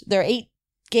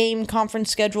 8-game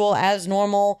conference schedule as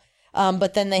normal,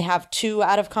 but then they have 2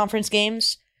 out-of-conference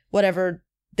games, whatever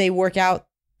they work out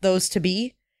those to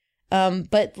be.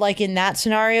 But like in that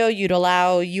scenario, you'd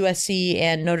allow USC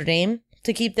and Notre Dame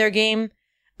to keep their game.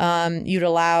 You'd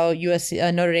allow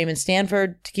Notre Dame and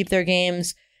Stanford to keep their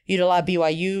games. You'd allow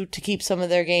BYU to keep some of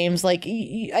their games. Like,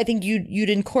 I think you'd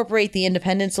incorporate the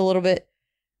independents a little bit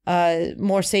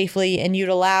more safely, and you'd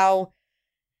allow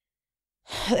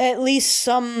at least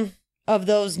some of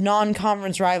those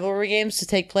non-conference rivalry games to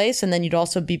take place, and then you'd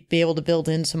also be able to build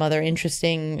in some other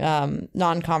interesting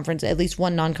non-conference, at least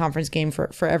one non-conference game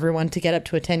for everyone to get up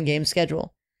to a 10-game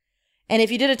schedule. And if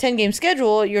you did a 10-game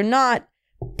schedule, you're not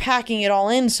packing it all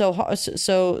in so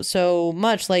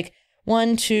much. Like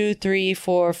 1, 2, 3,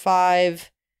 4,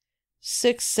 5,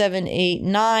 6, 7, 8,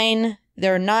 9.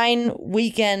 There are 9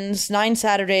 weekends, 9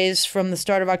 Saturdays from the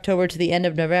start of October to the end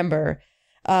of November.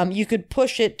 You could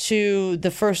push it to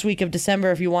the first week of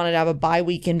December if you wanted to have a bye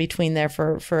week in between there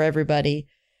for everybody.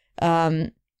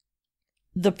 The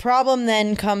problem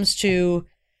then comes to,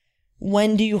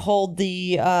 when do you hold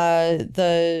the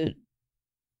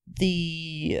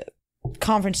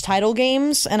conference title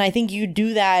games? And I think you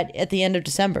do that at the end of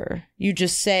December. You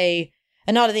just say,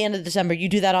 and not at the end of December, you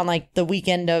do that on like the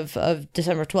weekend of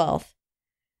December 12th.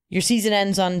 Your season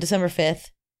ends on December 5th.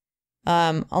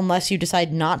 Unless you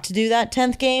decide not to do that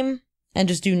 10th game and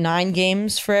just do 9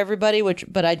 games for everybody,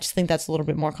 but I just think that's a little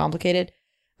bit more complicated.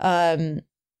 And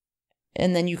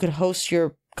then you could host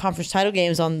your conference title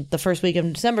games on the first week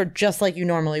of December, just like you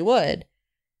normally would.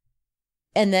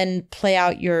 And then play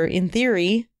out in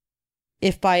theory,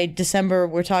 if by December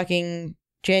we're talking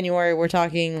January, we're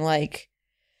talking like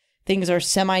things are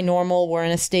semi-normal, we're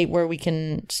in a state where we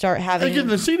can start having... Again,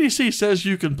 the CDC says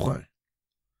you can play.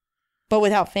 But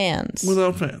without fans.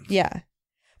 Without fans. Yeah.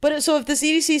 But so if the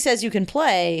CDC says you can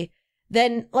play,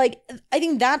 then like, I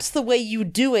think that's the way you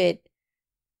do it.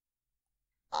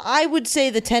 I would say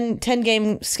the 10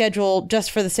 game schedule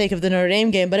just for the sake of the Notre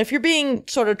Dame game. But if you're being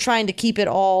sort of trying to keep it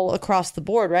all across the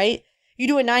board, right? You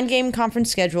do a 9-game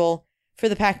conference schedule for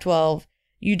the Pac-12.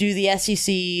 You do the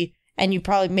SEC,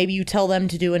 and maybe you tell them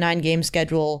to do a 9-game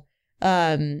schedule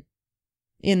in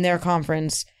their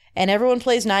conference. And everyone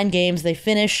plays 9 games. They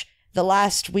finish the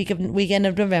last weekend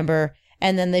of November,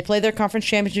 and then they play their conference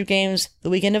championship games the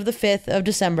weekend of the 5th of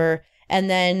December, and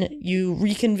then you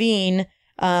reconvene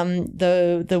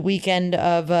the weekend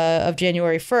of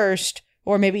January 1st,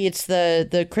 or maybe it's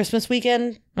the Christmas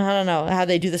weekend. I don't know how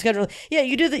they do the schedule. Yeah,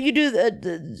 you do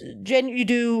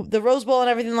the Rose Bowl and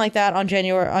everything like that on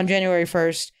January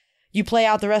 1st. You play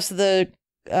out the rest of the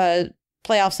playoff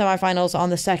semifinals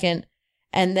on the 2nd,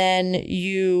 and then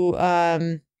you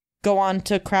go on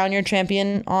to crown your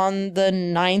champion on the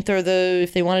 9th, or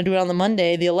if they want to do it on the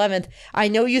Monday, the 11th. I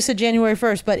know you said January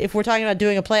 1st, but if we're talking about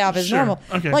doing a playoff as normal,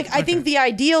 I think the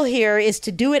ideal here is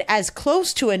to do it as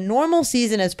close to a normal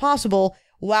season as possible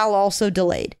while also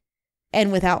delayed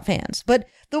and without fans. But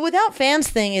the without fans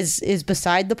thing is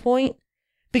beside the point,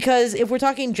 because if we're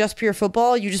talking just pure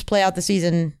football, you just play out the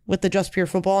season with the just pure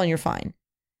football and you're fine.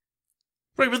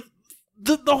 Right, but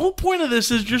the whole point of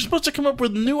this is you're supposed to come up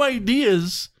with new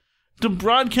ideas to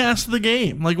broadcast the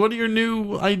game. Like, what are your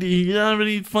new ideas? You don't have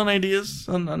any fun ideas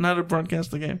on how to broadcast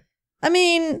the game? I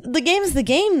mean, the game's the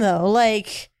game, though.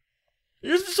 Like,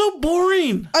 You're so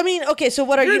boring. I mean, okay, so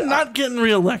what are You're you not getting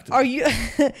reelected. Are you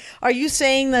are you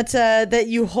saying that that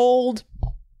you hold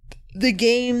the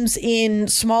games in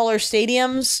smaller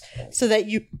stadiums so that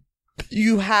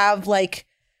you have like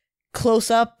close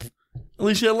up?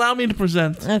 Alicia, allow me to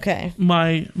present. Okay.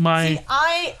 My. See,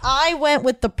 I went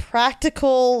with the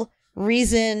practical,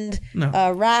 reasoned,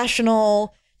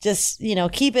 rational. Just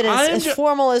keep it as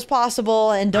formal as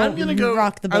possible and don't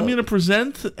rock the boat. I'm going to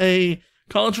present a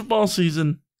college football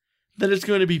season that is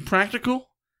going to be practical,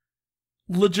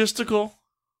 logistical,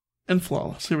 and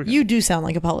flawless. Here we go. You do sound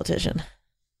like a politician.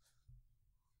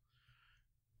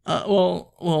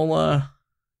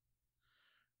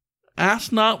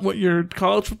 Ask not what your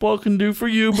college football can do for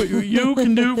you, but you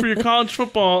can do for your college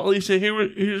football. Alicia,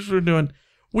 here's what we're doing.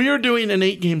 We are doing an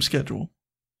 8-game schedule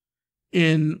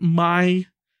in my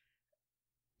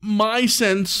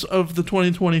sense of the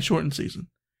 2020 shortened season.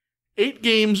 8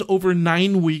 games over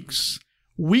 9 weeks.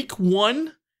 Week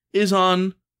 1 is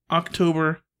on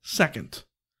October 2nd.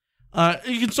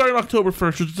 You can start on October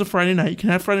 1st, which is a Friday night. You can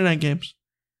have Friday night games.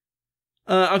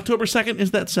 October 2nd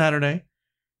is that Saturday.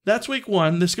 That's week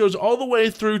 1. This goes all the way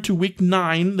through to week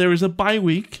 9. There is a bye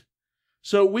week.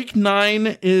 So week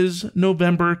 9 is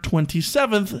November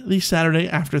 27th, the Saturday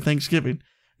after Thanksgiving.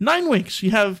 9 weeks.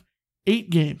 You have 8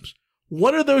 games.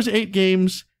 What are those 8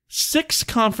 games? 6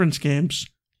 conference games,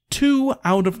 2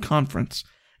 out of conference.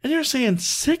 And you're saying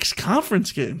 6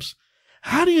 conference games?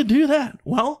 How do you do that?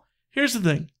 Well, here's the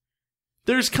thing.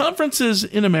 There's conferences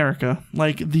in America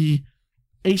like the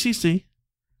ACC,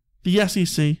 the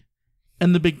SEC,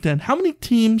 and the Big Ten. How many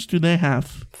teams do they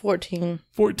have? 14.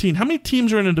 14. How many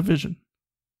teams are in a division?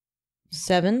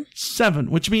 7.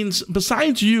 7, which means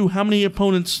besides you, how many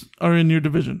opponents are in your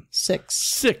division? 6.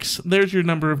 6. There's your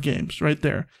number of games right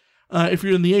there. If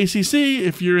you're in the ACC,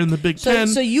 if you're in the Big Ten.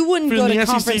 So you wouldn't go to SEC,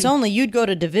 conference only. You'd go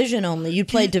to division only. You'd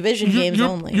play division games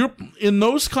only. You're in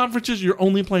those conferences. You're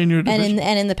only playing your division.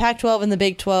 And in the Pac-12 and the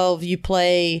Big 12, you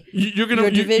play. You're gonna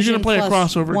play a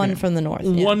crossover one game. From the north.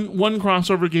 Yeah. One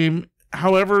crossover game.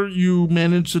 However you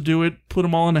manage to do it, put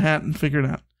them all in a hat and figure it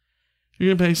out.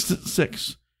 You're gonna play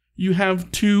 6. You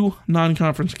have 2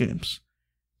 non-conference games.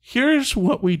 Here's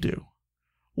what we do.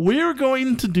 We're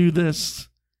going to do this.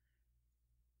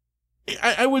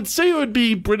 I would say it would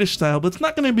be British style, but it's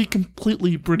not going to be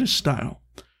completely British style.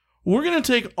 We're going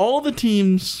to take all the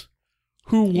teams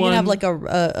who won. You have like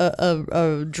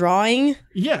a drawing?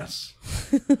 Yes.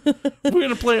 We're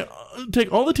going to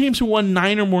take all the teams who won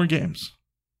 9 or more games.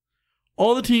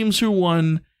 All the teams who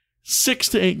won 6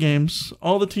 to 8 games.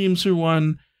 All the teams who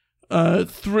won 3.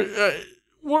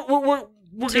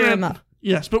 We're Tear them up.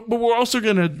 Yes, but we're also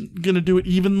gonna do it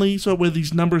evenly, so where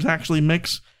these numbers actually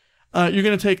mix. You're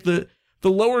gonna take the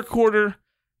lower quarter,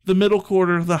 the middle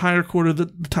quarter, the higher quarter,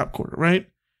 the top quarter, right?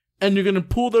 And you're gonna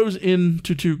pull those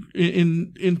into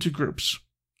groups,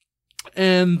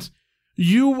 and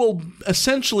you will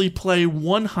essentially play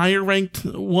one higher ranked,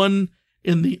 one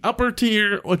in the upper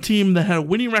tier, a team that had a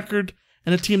winning record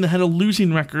and a team that had a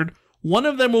losing record. One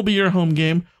of them will be your home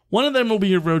game. One of them will be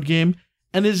your road game,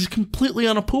 and it is completely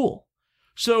on a pool.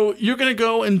 So you're going to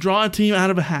go and draw a team out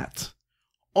of a hat.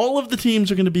 All of the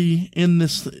teams are going to be in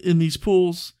these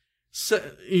pools.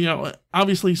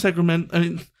 Obviously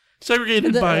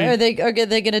segregated by. Are they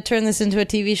going to turn this into a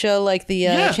TV show like the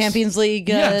Champions League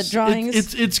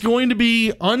drawings? It's going to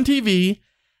be on TV,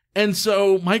 and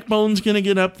so Mike Bohn's going to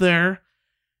get up there,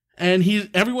 and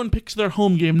everyone picks their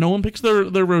home game. No one picks their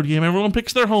road game. Everyone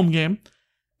picks their home game,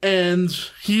 and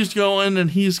he's going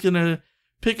and he's going to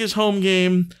pick his home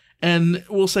game. And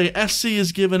we'll say SC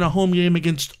is given a home game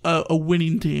against a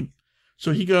winning team.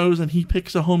 So he goes and he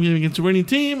picks a home game against a winning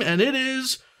team, and it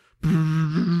is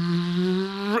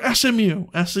SMU.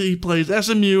 SC plays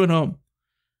SMU at home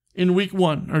in week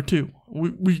 1 or 2.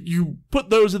 You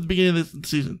put those at the beginning of the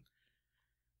season.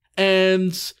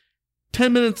 And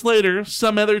 10 minutes later,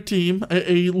 some other team,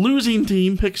 a losing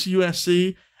team, picks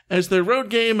USC as their road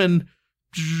game, and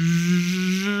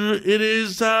it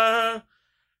is...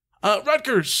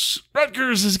 Rutgers.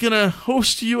 Rutgers is going to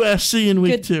host USC in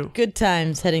week 2. Good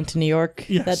times heading to New York.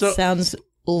 Yeah, that sounds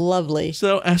lovely.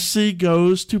 So SC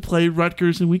goes to play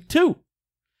Rutgers in week 2.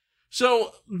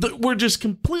 So we're just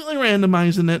completely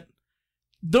randomizing it.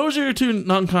 Those are your 2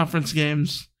 non-conference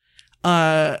games.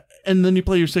 And then you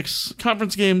play your 6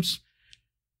 conference games.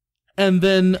 And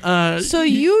then... so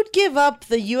you'd give up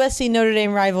the USC Notre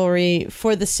Dame rivalry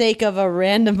for the sake of a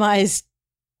randomized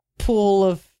pool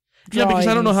of... Yeah, because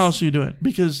I don't know how else you do it.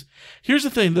 Because here's the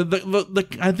thing: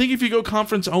 I think if you go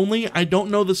conference only, I don't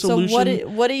know the solution. So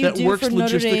what do you do for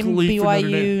Notre Dame,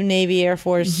 BYU, Navy, Air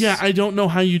Force? Yeah, I don't know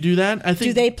how you do that. I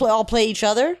think do they all play each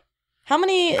other? How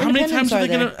many times are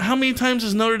there? How many times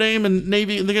is Notre Dame and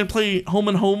Navy? They're gonna play home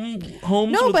and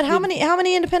home. No, but how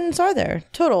many independents are there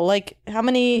total? Like how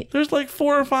many? There's like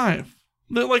 4 or 5.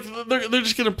 They're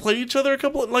just gonna play each other a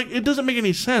couple. It doesn't make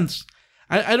any sense.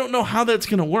 I don't know how that's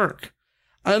gonna work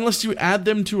unless you add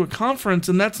them to a conference,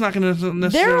 and that's not gonna necessarily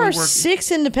work. There are 6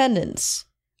 independents: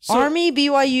 Army,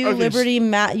 BYU, Liberty,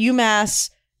 UMass,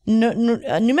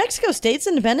 New Mexico State's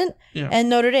independent, and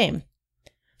Notre Dame.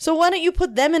 So why don't you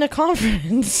put them in a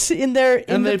conference in their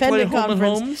independent conference? And they play home and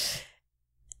homes?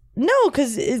 No,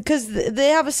 because they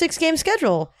have a 6-game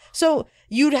schedule. So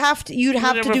you'd have to do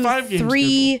 3.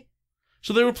 Schedule.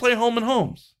 So they would play home and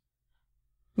homes.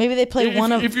 Maybe they play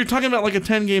If you're talking about like a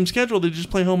 10-game schedule, they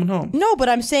just play home and home. No, but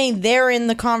I'm saying they're in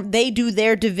they do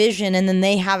their division and then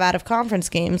they have out of conference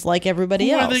games like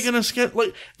everybody else. Who are they going to schedule?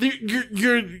 Like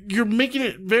you're making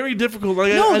it very difficult.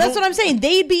 Like, no, that's what I'm saying.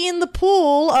 They'd be in the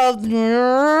pool of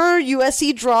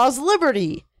USC draws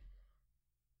Liberty.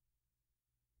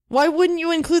 Why wouldn't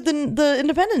you include the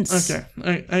independents? Okay,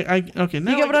 okay.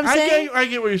 Now you get what I'm saying? I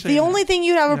get what you're saying. The only thing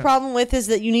you'd have a problem with is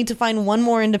that you need to find one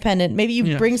more independent. Maybe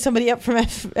you bring somebody up from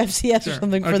FCS or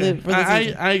something for the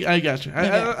season. I got you.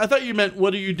 I thought you meant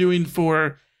what are you doing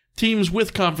for teams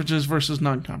with conferences versus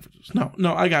non-conferences.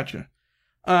 No, I got you.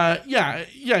 Yeah.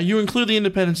 You include the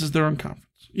independents as their own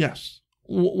conference. Yes,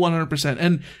 100%.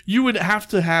 And you would have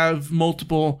to have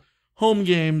multiple home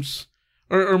games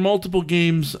or multiple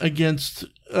games against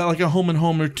like a home and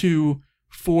home or 2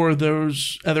 for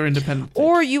those other independent things.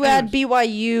 Or you add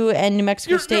BYU and New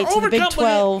Mexico State to the Big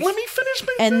 12. Let me finish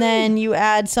my And then you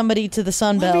add somebody to the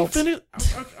Sun Belt. Let me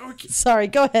finish. Okay. Sorry,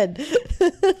 go ahead.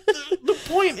 The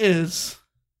point is,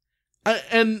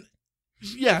 and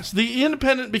yes, the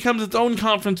independent becomes its own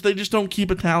conference. They just don't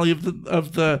keep a tally of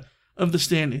the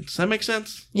standings. Does that make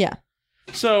sense? Yeah.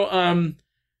 So,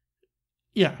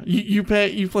 yeah, you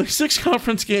play 6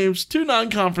 conference games, 2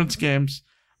 non-conference games,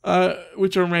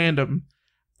 which are random,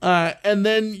 and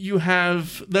then you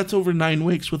have that's over 9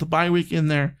 weeks with a bye week in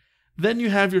there. Then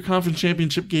you have your conference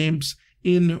championship games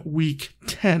in week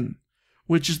 10,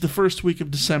 which is the first week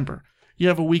of December. You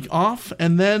have a week off,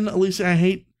 and then Alicia,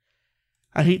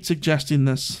 I hate suggesting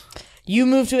this. You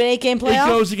move to an 8-game playoff.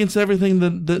 It goes against everything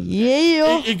that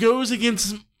it goes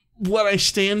against what I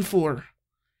stand for.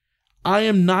 I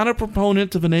am not a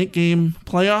proponent of an 8-game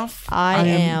playoff. I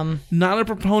am not a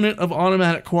proponent of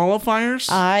automatic qualifiers.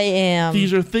 I am.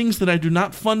 These are things that I do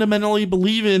not fundamentally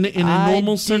believe in a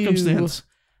normal circumstance.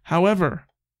 However,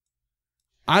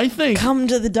 I think... Come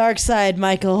to the dark side,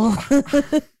 Michael.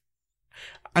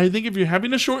 I think if you're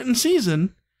having a shortened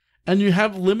season and you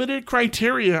have limited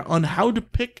criteria on how to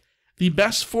pick the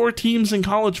best 4 teams in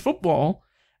college football,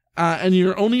 and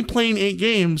you're only playing 8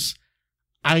 games...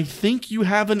 I think you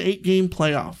have an 8-game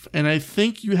playoff, and I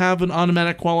think you have an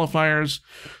automatic qualifiers.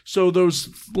 So those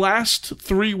last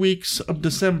 3 weeks of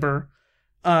December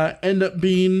end up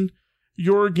being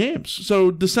your games.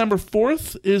 So December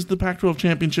 4th is the Pac-12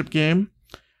 championship game.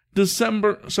 I'm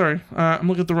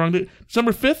looking at the wrong date.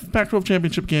 December 5th, Pac-12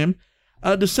 championship game.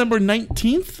 December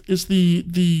 19th is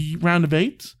the round of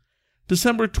 8.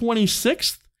 December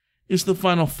 26th is the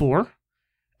Final Four.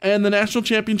 And the national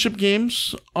championship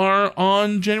games are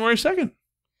on January 2nd.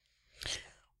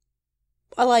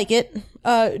 I like it.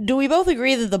 Do we both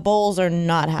agree that the bowls are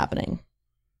not happening?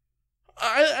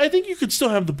 I think you could still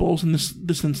have the bowls in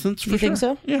this instance. You think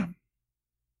so? Yeah.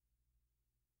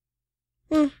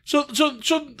 So,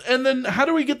 and then how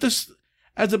do we get this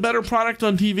as a better product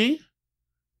on TV?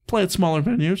 Play at smaller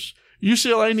venues.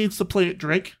 UCLA needs to play at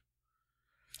Drake.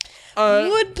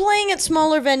 Would playing at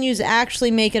smaller venues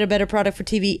actually make it a better product for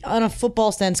TV on a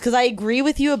football sense? Because I agree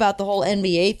with you about the whole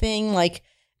NBA thing, like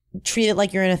treat it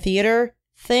like you're in a theater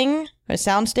thing, a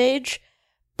soundstage.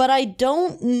 But I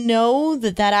don't know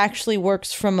that actually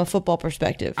works from a football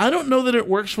perspective. I don't know that it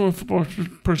works from a football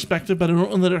perspective, but I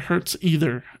don't know that it hurts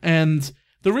either. And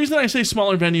the reason I say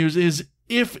smaller venues is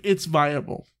if it's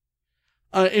viable.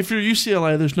 If you're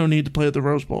UCLA, there's no need to play at the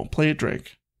Rose Bowl. Play at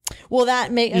Drake. Well,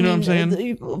 that what I'm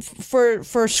saying?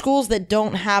 For schools that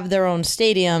don't have their own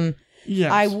stadium,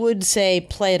 yes. I would say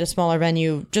play at a smaller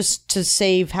venue just to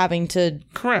save having to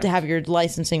have your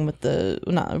licensing with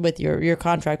your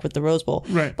contract with the Rose Bowl.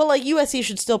 Right. But like USC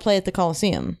should still play at the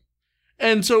Coliseum.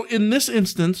 And so in this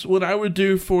instance, what I would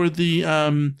do for the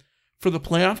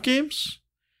playoff games,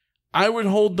 I would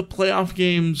hold the playoff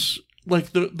games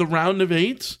like the round of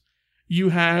 8. You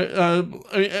had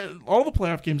all the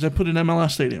playoff games I put in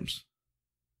MLS stadiums.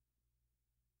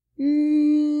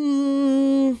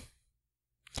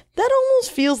 That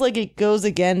almost feels like it goes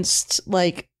against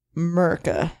like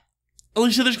Merca.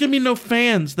 Alicia, there's going to be no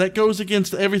fans. That goes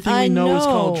against everything we know is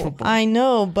college football. I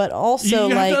know, but also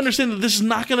you have to understand that this is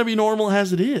not going to be normal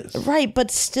as it is. Right, but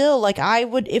still, like,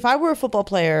 if I were a football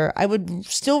player, I would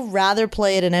still rather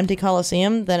play at an empty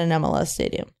Coliseum than an MLS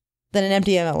stadium, than an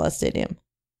empty MLS stadium.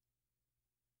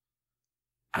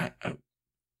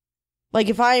 Like,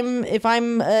 if I'm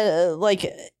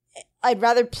like, I'd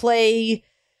rather play,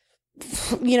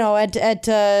 you know,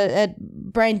 at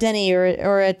Bryant Denny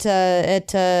or at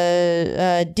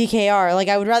DKR. Like,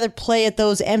 I would rather play at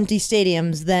those empty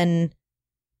stadiums than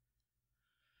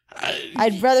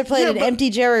I'd rather play at an empty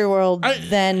Jerry World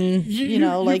than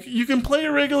you can play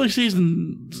a regular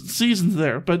seasons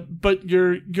there, but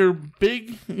your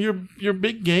big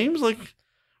games, like,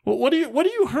 what are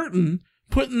you hurting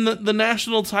putting the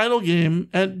national title game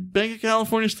at Bank of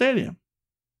California Stadium?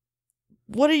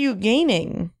 What are you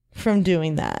gaining from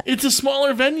doing that? It's a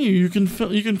smaller venue. You can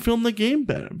film the game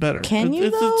better. Can you?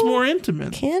 It's more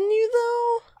intimate. Can you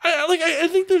though? I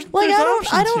think there's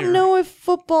I don't here. know if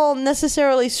football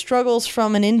necessarily struggles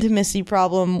from an intimacy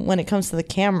problem when it comes to the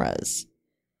cameras.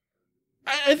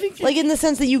 I think like in the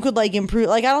sense that you could like improve.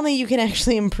 Like, I don't think you can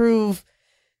actually improve.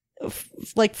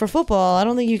 Like for football, I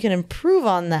don't think you can improve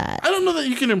on that. I don't know that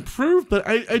you can improve, but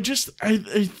I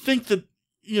think that,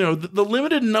 you know, the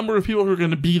limited number of people who are going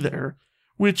to be there,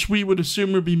 which we would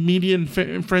assume would be media and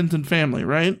friends and family,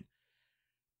 right?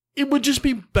 It would just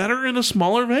be better in a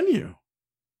smaller venue.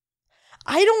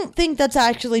 I don't think that's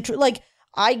actually true. Like,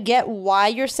 I get why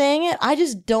you're saying it. I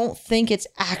just don't think it's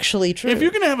actually true. If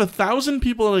you're going to have 1,000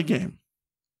 people at a game.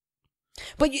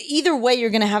 But either way, you're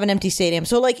going to have an empty stadium.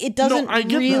 So, like, it doesn't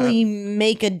really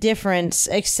make a difference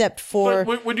except for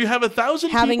when you have 1,000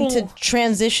 having people to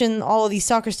transition all of these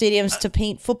soccer stadiums to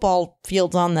paint football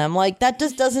fields on them. Like, that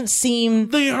just doesn't seem...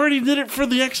 They already did it for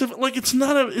the XFL. Like, you're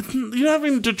not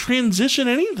having to transition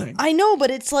anything. I know, but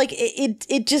it's like,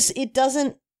 it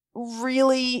doesn't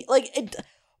really... Like,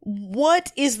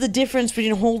 what is the difference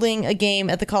between holding a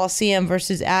game at the Coliseum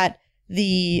versus at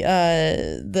the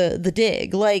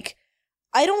Dig? Like...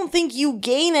 I don't think you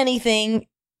gain anything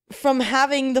from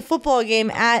having the football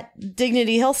game at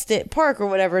Dignity Health Park or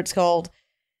whatever it's called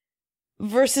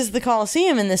versus the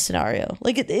Coliseum in this scenario.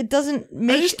 Like, it doesn't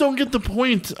make... I just don't get the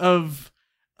point of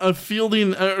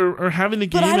fielding or having the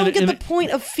game... But I don't get the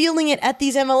point of fielding it at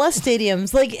these MLS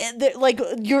stadiums. Like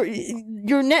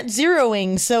you're net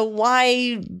zeroing, so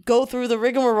why go through the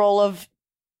rigmarole of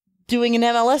doing an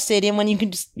MLS stadium when you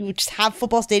can just have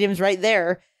football stadiums right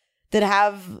there that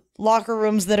have locker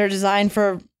rooms that are designed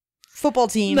for football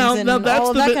teams and all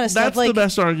of that kind of stuff. That's the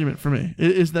best argument for me,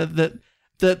 is that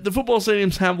the football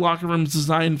stadiums have locker rooms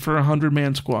designed for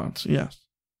 100-man squads. Yes.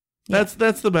 That's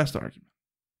the best argument.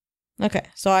 Okay,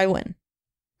 so I win.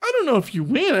 I don't know if you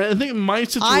win. I think my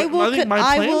situation... I will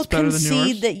better than yours.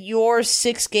 concede that your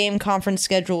 6-game conference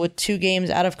schedule with 2 games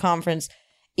out of conference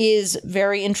is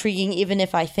very intriguing, even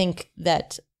if I think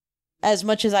that... As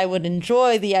much as I would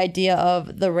enjoy the idea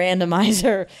of the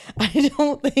randomizer, I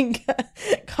don't think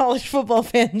college football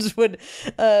fans would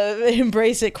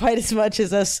embrace it quite as much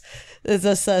as us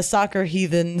soccer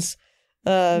heathens.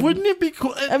 Wouldn't it be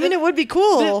cool? I mean, it would be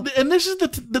cool. And this is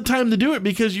the time to do it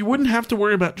because you wouldn't have to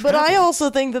worry about travel. But I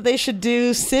also think that they should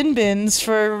do sin bins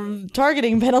for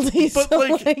targeting penalties. But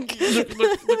they're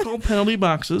called penalty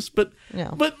boxes. But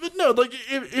no, like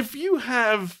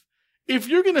if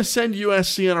you're going to send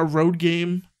USC on a road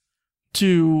game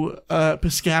to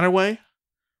Piscataway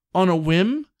on a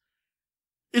whim,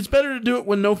 it's better to do it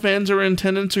when no fans are in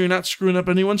attendance or you're not screwing up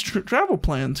anyone's travel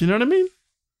plans. You know what I mean?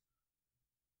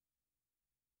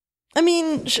 I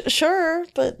mean, sure,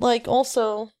 but like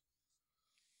also...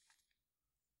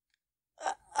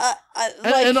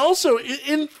 and also,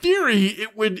 in theory,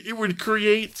 it would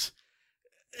create...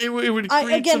 It would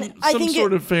create some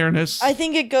sort of fairness. I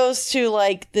think it goes to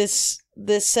like this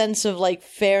sense of like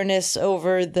fairness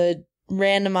over the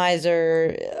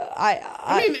randomizer.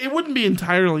 I mean, it wouldn't be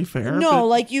entirely fair. No,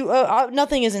 like you,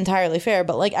 nothing is entirely fair.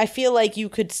 But like, I feel like you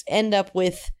could end up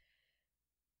with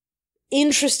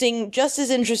just as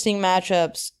interesting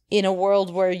matchups in a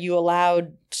world where you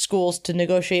allowed schools to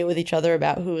negotiate with each other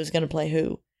about who is going to play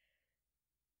who.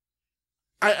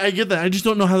 I get that. I just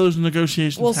don't know how those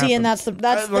negotiations happen. See, and that's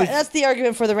the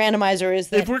argument for the randomizer is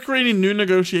that if we're creating new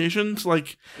negotiations,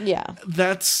 like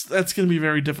that's going to be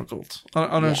very difficult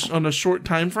on a short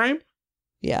time frame.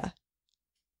 Yeah.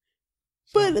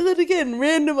 But then again,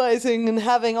 randomizing and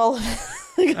having all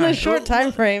in a short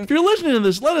time frame. If you're listening to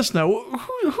this, let us know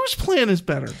whose plan is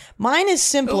better. Mine is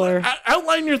simpler.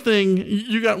 Outline your thing.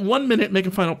 You got 1 minute. Make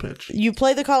a final pitch. You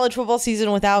play the college football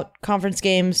season without conference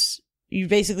games. You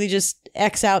basically just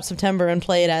X out September and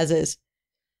play it as is.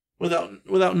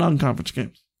 without non-conference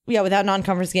games. Yeah, without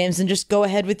non-conference games, and just go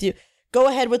ahead with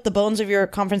the bones of your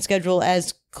conference schedule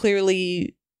as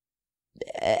clearly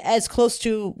as close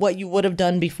to what you would have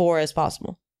done before as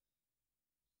possible.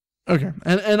 Okay,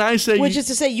 and I say, which is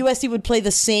to say, USC would play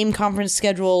the same conference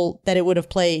schedule that it would have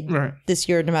played this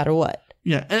year, no matter what.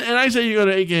 Yeah, and I say you go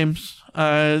to 8 games,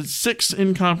 6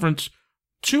 in conference,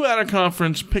 2 out of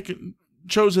conference,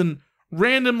 chosen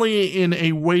randomly in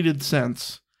a weighted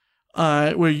sense,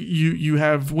 where you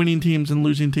have winning teams and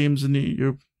losing teams, and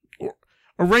you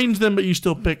arrange them, but you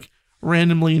still pick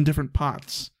randomly in different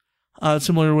pots.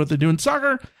 Similar to what they do in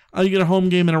soccer, you get a home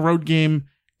game and a road game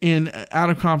in out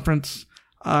of conference,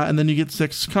 and then you get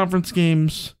 6 conference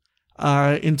games.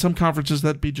 In some conferences,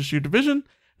 that'd be just your division.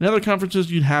 In other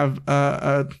conferences, you'd have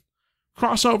a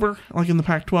crossover, like in the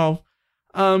Pac-12.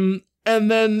 And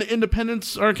then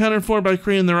independents are accounted for by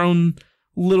creating their own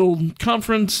little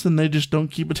conference, and they just don't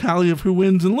keep a tally of who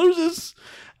wins and loses,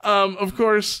 of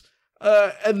course.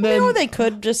 And then they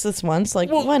could just this once.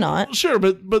 Why not? Sure,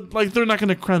 but like they're not going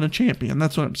to crown a champion.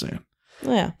 That's what I'm saying.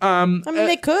 Yeah.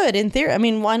 They could in theory.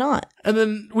 Why not? And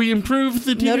then we improve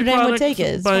the TV Notre Dame product would take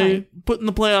it. It's by fine. putting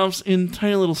the playoffs in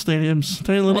tiny little stadiums,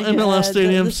 tiny little MLS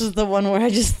stadiums. This is the one where I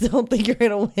just don't think you're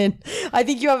going to win. I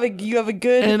think you have a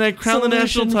good and I crown the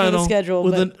national title schedule,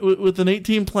 with an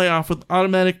 8-team playoff with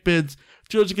automatic bids.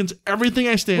 Goes against everything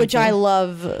I stand which for. I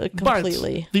love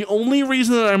completely. But the only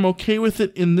reason that I'm okay with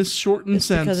it in this shortened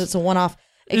sense because it's a one-off.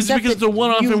 Is because it's a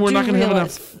one-off, and we're not going to have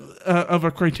enough of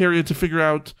a criteria to figure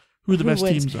out who the best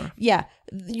teams are. Yeah,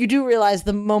 you do realize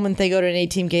the moment they go to an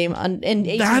 8-team game,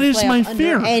 that is my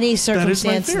fear. Under any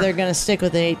circumstance, they're going to stick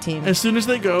with an 8-team. As soon as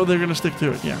they go, they're going to stick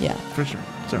to it. Yeah, for sure.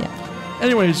 So,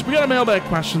 anyways, we got a mailbag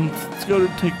question. Let's go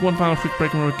to take one final quick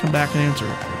break, and we'll come back and answer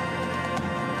it.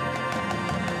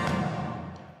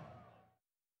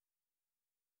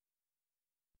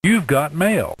 You've got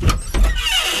mail.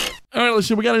 All right,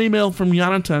 listen, we got an email from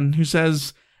Jonathan who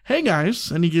says, "Hey guys,"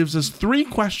 and he gives us 3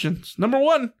 questions. Number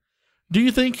 1, do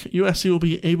you think USC will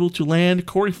be able to land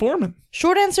Corey Foreman?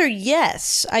 Short answer,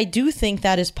 yes. I do think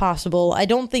that is possible. I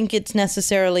don't think it's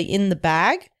necessarily in the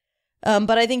bag,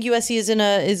 but I think USC is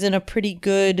in a pretty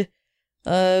good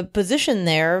position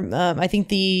there. I think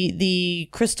the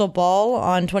crystal ball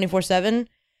on 24/7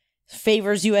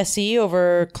 favors USC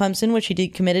over Clemson, which he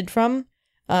decommitted from.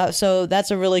 So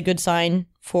that's a really good sign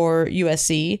for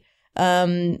USC.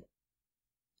 I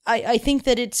think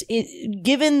that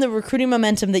given the recruiting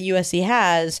momentum that USC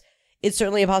has, it's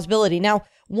certainly a possibility. Now,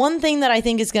 one thing that I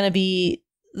think is going to be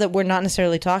that we're not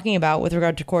necessarily talking about with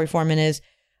regard to Corey Foreman is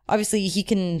obviously he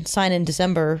can sign in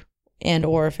December and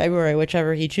or February,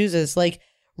 whichever he chooses. Like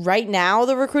right now,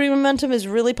 the recruiting momentum is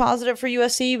really positive for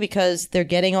USC because they're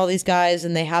getting all these guys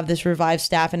and they have this revived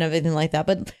staff and everything like that.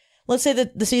 But let's say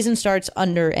that the season starts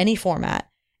under any format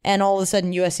and all of a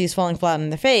sudden USC is falling flat on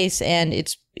their face and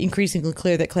it's increasingly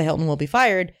clear that Clay Helton will be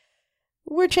fired.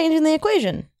 We're changing the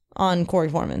equation on Corey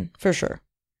Foreman, for sure.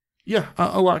 Yeah,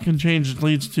 a lot can change. It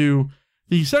leads to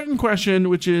the second question,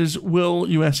 which is, will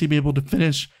USC be able to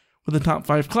finish with a top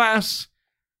 5 class?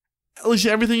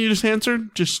 Alicia, everything you just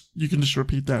answered, you can just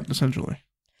repeat that, essentially.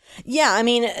 Yeah,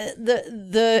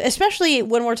 the especially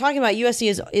when we're talking about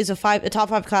USC is a top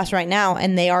 5 class right now,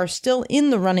 and they are still in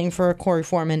the running for a Corey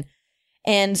Foreman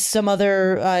and some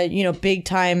other big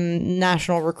time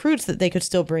national recruits that they could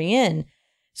still bring in.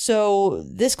 So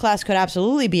this class could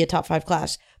absolutely be a top 5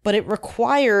 class, but it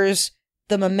requires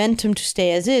the momentum to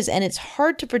stay as is, and it's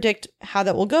hard to predict how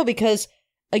that will go because,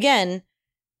 again,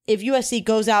 if USC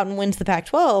goes out and wins the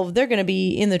Pac-12, they're going to be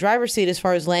in the driver's seat as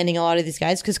far as landing a lot of these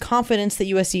guys because confidence that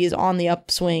USC is on the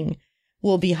upswing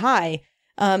will be high.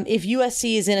 If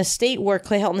USC is in a state where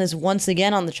Clay Helton is once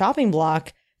again on the chopping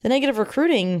block, the negative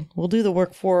recruiting will do the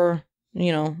work for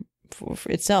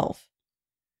itself.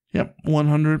 Yep,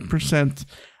 100%.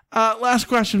 Last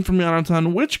question from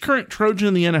Jonathan. Which current Trojan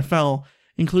in the NFL,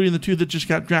 including the 2 that just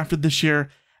got drafted this year,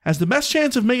 has the best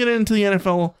chance of making it into the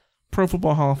NFL Pro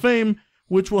Football Hall of Fame,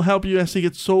 which will help USC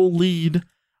get sole lead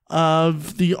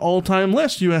of the all-time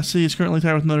list? USC is currently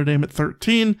tied with Notre Dame at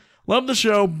 13. Love the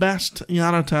show. Best,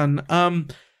 Jonathan.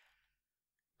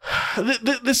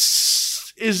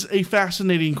 This is a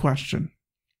fascinating question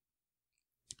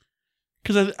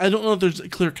because I don't know if there's a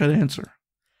clear-cut answer.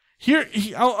 Here,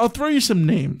 I'll throw you some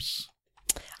names.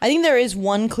 I think there is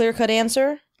one clear-cut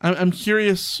answer. I'm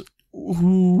curious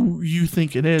who you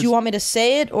think it is. Do you want me to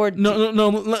say it or no?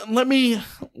 Let me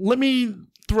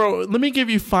give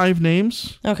you 5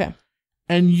 names. Okay.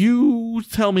 And you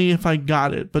tell me if I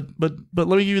got it. But let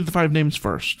me give you the 5 names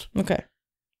first. Okay.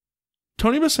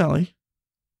 Tony Boselli,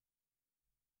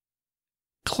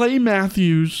 Clay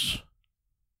Matthews,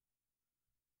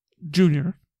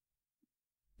 Jr.,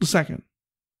 the second.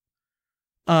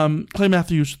 Clay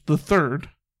Matthews, the third.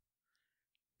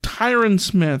 Tyron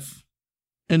Smith,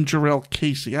 and Jarrell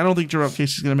Casey. I don't think Jarrell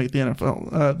Casey's going to make the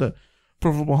NFL, the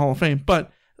Pro Football Hall of Fame,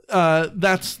 but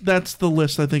that's the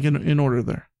list, I think, in order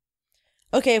there.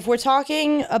 Okay, if we're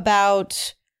talking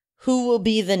about who will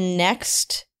be the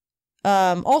next,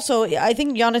 also, I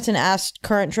think Jonathan asked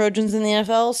current Trojans in the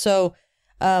NFL, so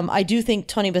I do think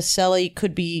Tony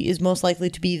Baselli is most likely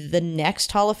to be the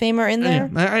next Hall of Famer in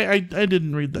there. Yeah, I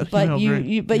didn't read that but email.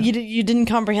 You didn't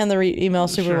comprehend the email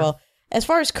super well. As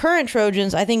far as current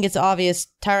Trojans, I think it's obvious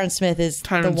Tyron Smith is the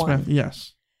one. Tyron Smith,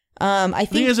 yes. I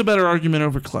think he has a better argument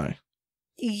over Clay.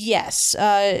 Yes,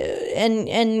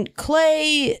 and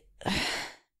Clay.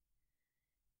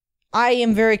 I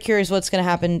am very curious what's going to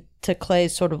happen to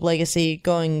Clay's sort of legacy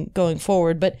going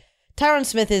forward. But Tyron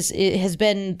Smith has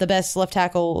been the best left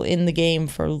tackle in the game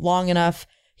for long enough.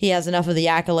 He has enough of the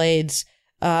accolades.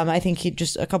 I think he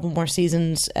just a couple more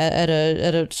seasons at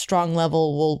a strong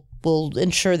level will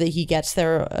ensure that he gets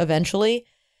there eventually.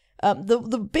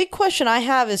 The big question I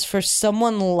have is for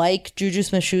someone like Juju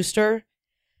Smith-Schuster.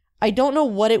 I don't know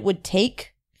what it would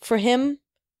take for him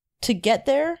to get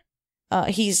there.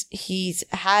 He's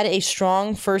had a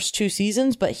strong first 2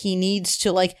 seasons, but he needs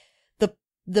to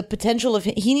the potential of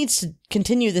he needs to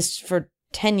continue this for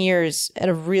 10 years at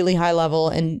a really high level,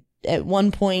 and at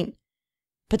one point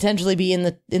potentially be in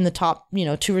the top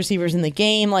 2 receivers in the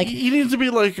game. Like he needs to be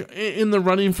like in the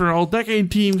running for all-decade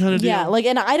team kind of deal. Yeah,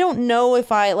 and I don't know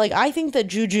if I think that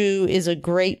Juju is a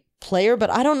great player,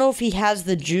 but I don't know if he has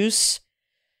the juice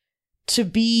to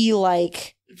be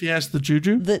like. If he has the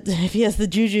juju? If he has the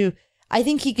juju, I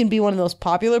think he can be one of those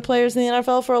popular players in the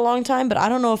NFL for a long time, but I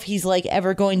don't know if he's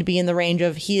ever going to be in the range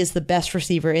of he is the best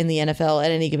receiver in the NFL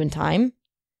at any given time.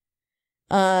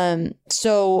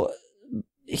 So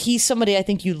he's somebody I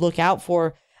think you look out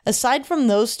for. Aside from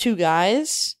those 2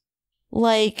 guys,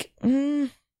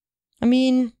 Sam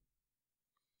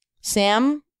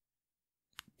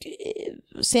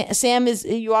is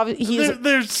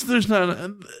there's not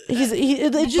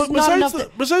it's just not enough.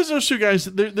 Besides those 2 guys,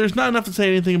 there's not enough to say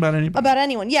anything about anybody. About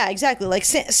anyone, yeah, exactly. Like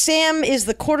Sam is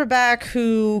the quarterback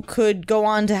who could go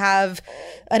on to have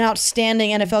an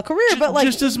outstanding NFL career, but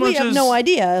just as much we have as no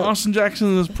idea. Austin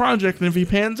Jackson is a project, and if he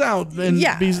pans out, then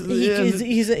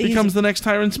becomes the next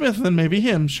Tyron Smith, then maybe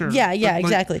him, sure. Yeah,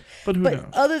 exactly. But who knows?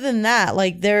 Other than that,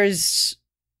 there's.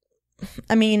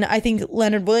 I think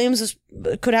Leonard Williams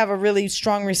could have a really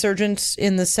strong resurgence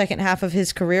in the second half of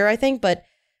his career, I think, but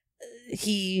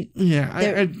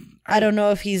I don't know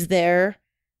if he's there.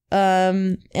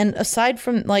 And aside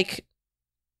from,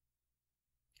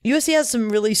 USC has some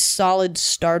really solid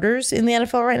starters in the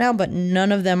NFL right now, but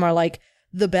none of them are,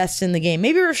 the best in the game.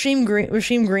 Maybe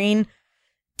Rasheem Green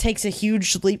takes a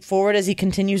huge leap forward as he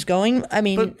continues going.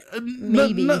 Maybe.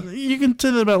 You can say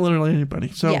that about literally anybody.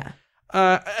 So, yeah.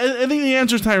 I think the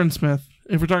answer is Tyron Smith.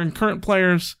 If we're talking current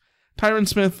players, Tyron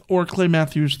Smith or Clay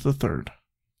Matthews III.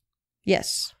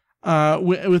 Yes.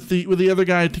 With the other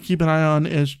guy to keep an eye on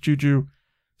is Juju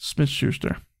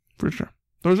Smith-Schuster, for sure.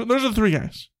 Those are the 3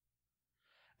 guys.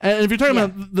 And if you're talking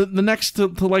about the next to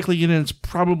likely get in, it's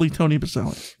probably Tony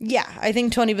Baselli. Yeah, I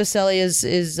think Tony Baselli is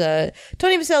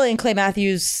Tony Baselli and Clay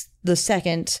Matthews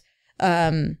II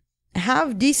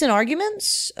have decent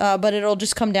arguments, but it'll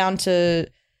just come down to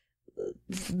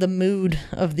the mood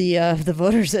of the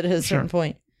voters at a certain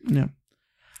point. Yeah.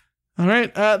 All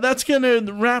right. That's going to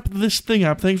wrap this thing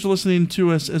up. Thanks for listening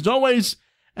to us. As always,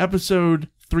 episode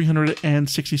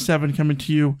 367 coming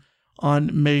to you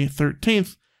on May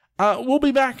 13th. We'll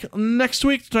be back next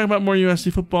week to talk about more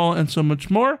USC football and so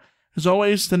much more. As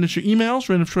always, send us your emails,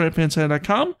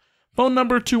 rainoftroy@fanside.com. Phone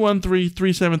number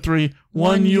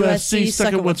 213-373-1USC.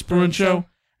 Second What's Bruin Show.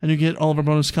 And you get all of our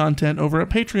bonus content over at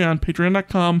Patreon,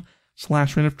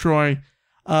 patreon.com/rainoftroy.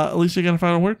 Alicia, you got a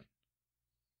final word?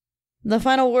 The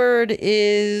final word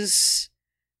is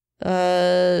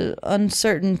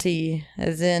uncertainty,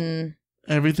 as in...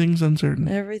 Everything's uncertain.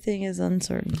 Everything is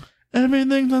uncertain.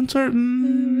 Everything's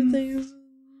uncertain. Everything's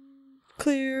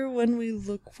clear when we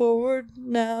look forward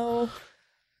now.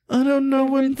 I don't know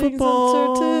when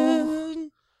football...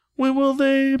 uncertain. When will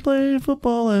they play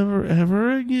football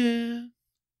ever again?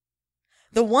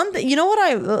 The one thing... You know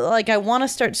what I want to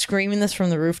start screaming this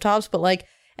from the rooftops, but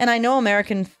and I know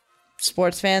American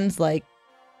sports fans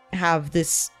have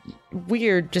this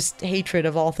weird just hatred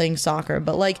of all things soccer,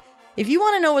 but if you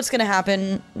want to know what's going to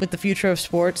happen with the future of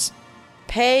sports,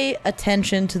 pay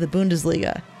attention to the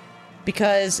Bundesliga,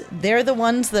 because they're the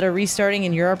ones that are restarting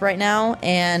in Europe right now,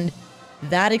 and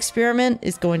that experiment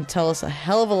is going to tell us a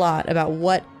hell of a lot about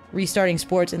what restarting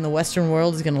sports in the Western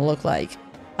world is going to look like.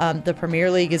 The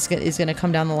Premier League is going to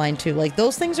come down the line too. Like,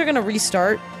 those things are going to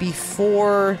restart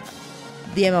before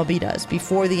the MLB does,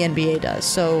 before the NBA does.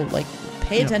 So, like,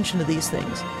 pay attention to these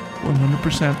things.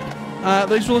 100%.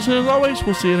 Thanks for listening as always.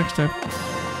 We'll see you next time.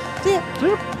 See ya. See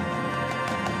ya.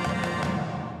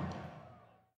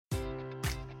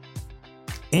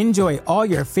 Enjoy all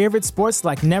your favorite sports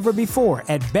like never before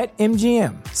at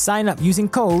BetMGM. Sign up using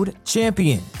code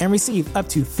CHAMPION and receive up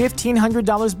to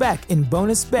 $1,500 back in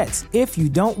bonus bets if you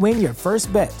don't win your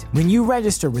first bet. When you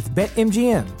register with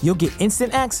BetMGM, you'll get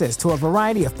instant access to a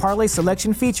variety of parlay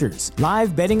selection features,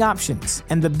 live betting options,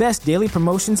 and the best daily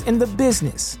promotions in the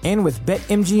business. And with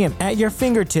BetMGM at your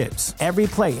fingertips, every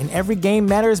play and every game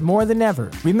matters more than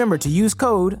ever. Remember to use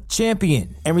code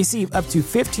CHAMPION and receive up to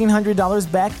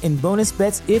 $1,500 back in bonus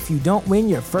bets if you don't win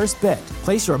your first bet.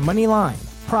 Place your money line,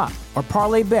 prop, or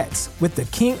parlay bets with the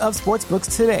king of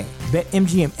sportsbooks today.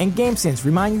 BetMGM and GameSense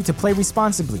remind you to play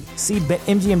responsibly. See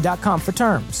BetMGM.com for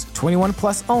terms. 21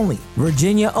 plus only.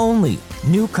 Virginia only.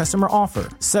 New customer offer.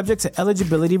 Subject to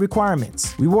eligibility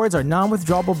requirements. Rewards are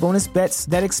non-withdrawable bonus bets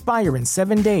that expire in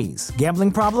 7 days. Gambling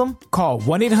problem? Call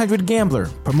 1-800-GAMBLER.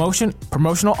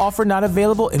 Promotional offer not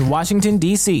available in Washington,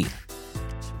 D.C.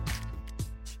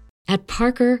 At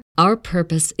Parker, our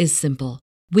purpose is simple.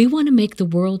 We want to make the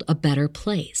world a better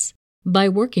place by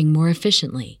working more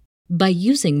efficiently, by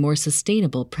using more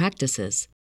sustainable practices,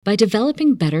 by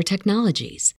developing better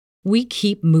technologies. We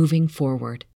keep moving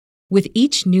forward. With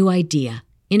each new idea,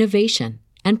 innovation,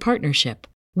 and partnership,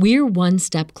 we're one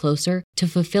step closer to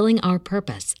fulfilling our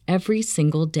purpose every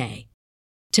single day.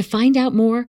 To find out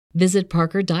more, visit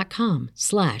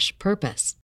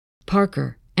parker.com/purpose.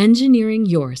 Parker, engineering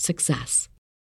your success.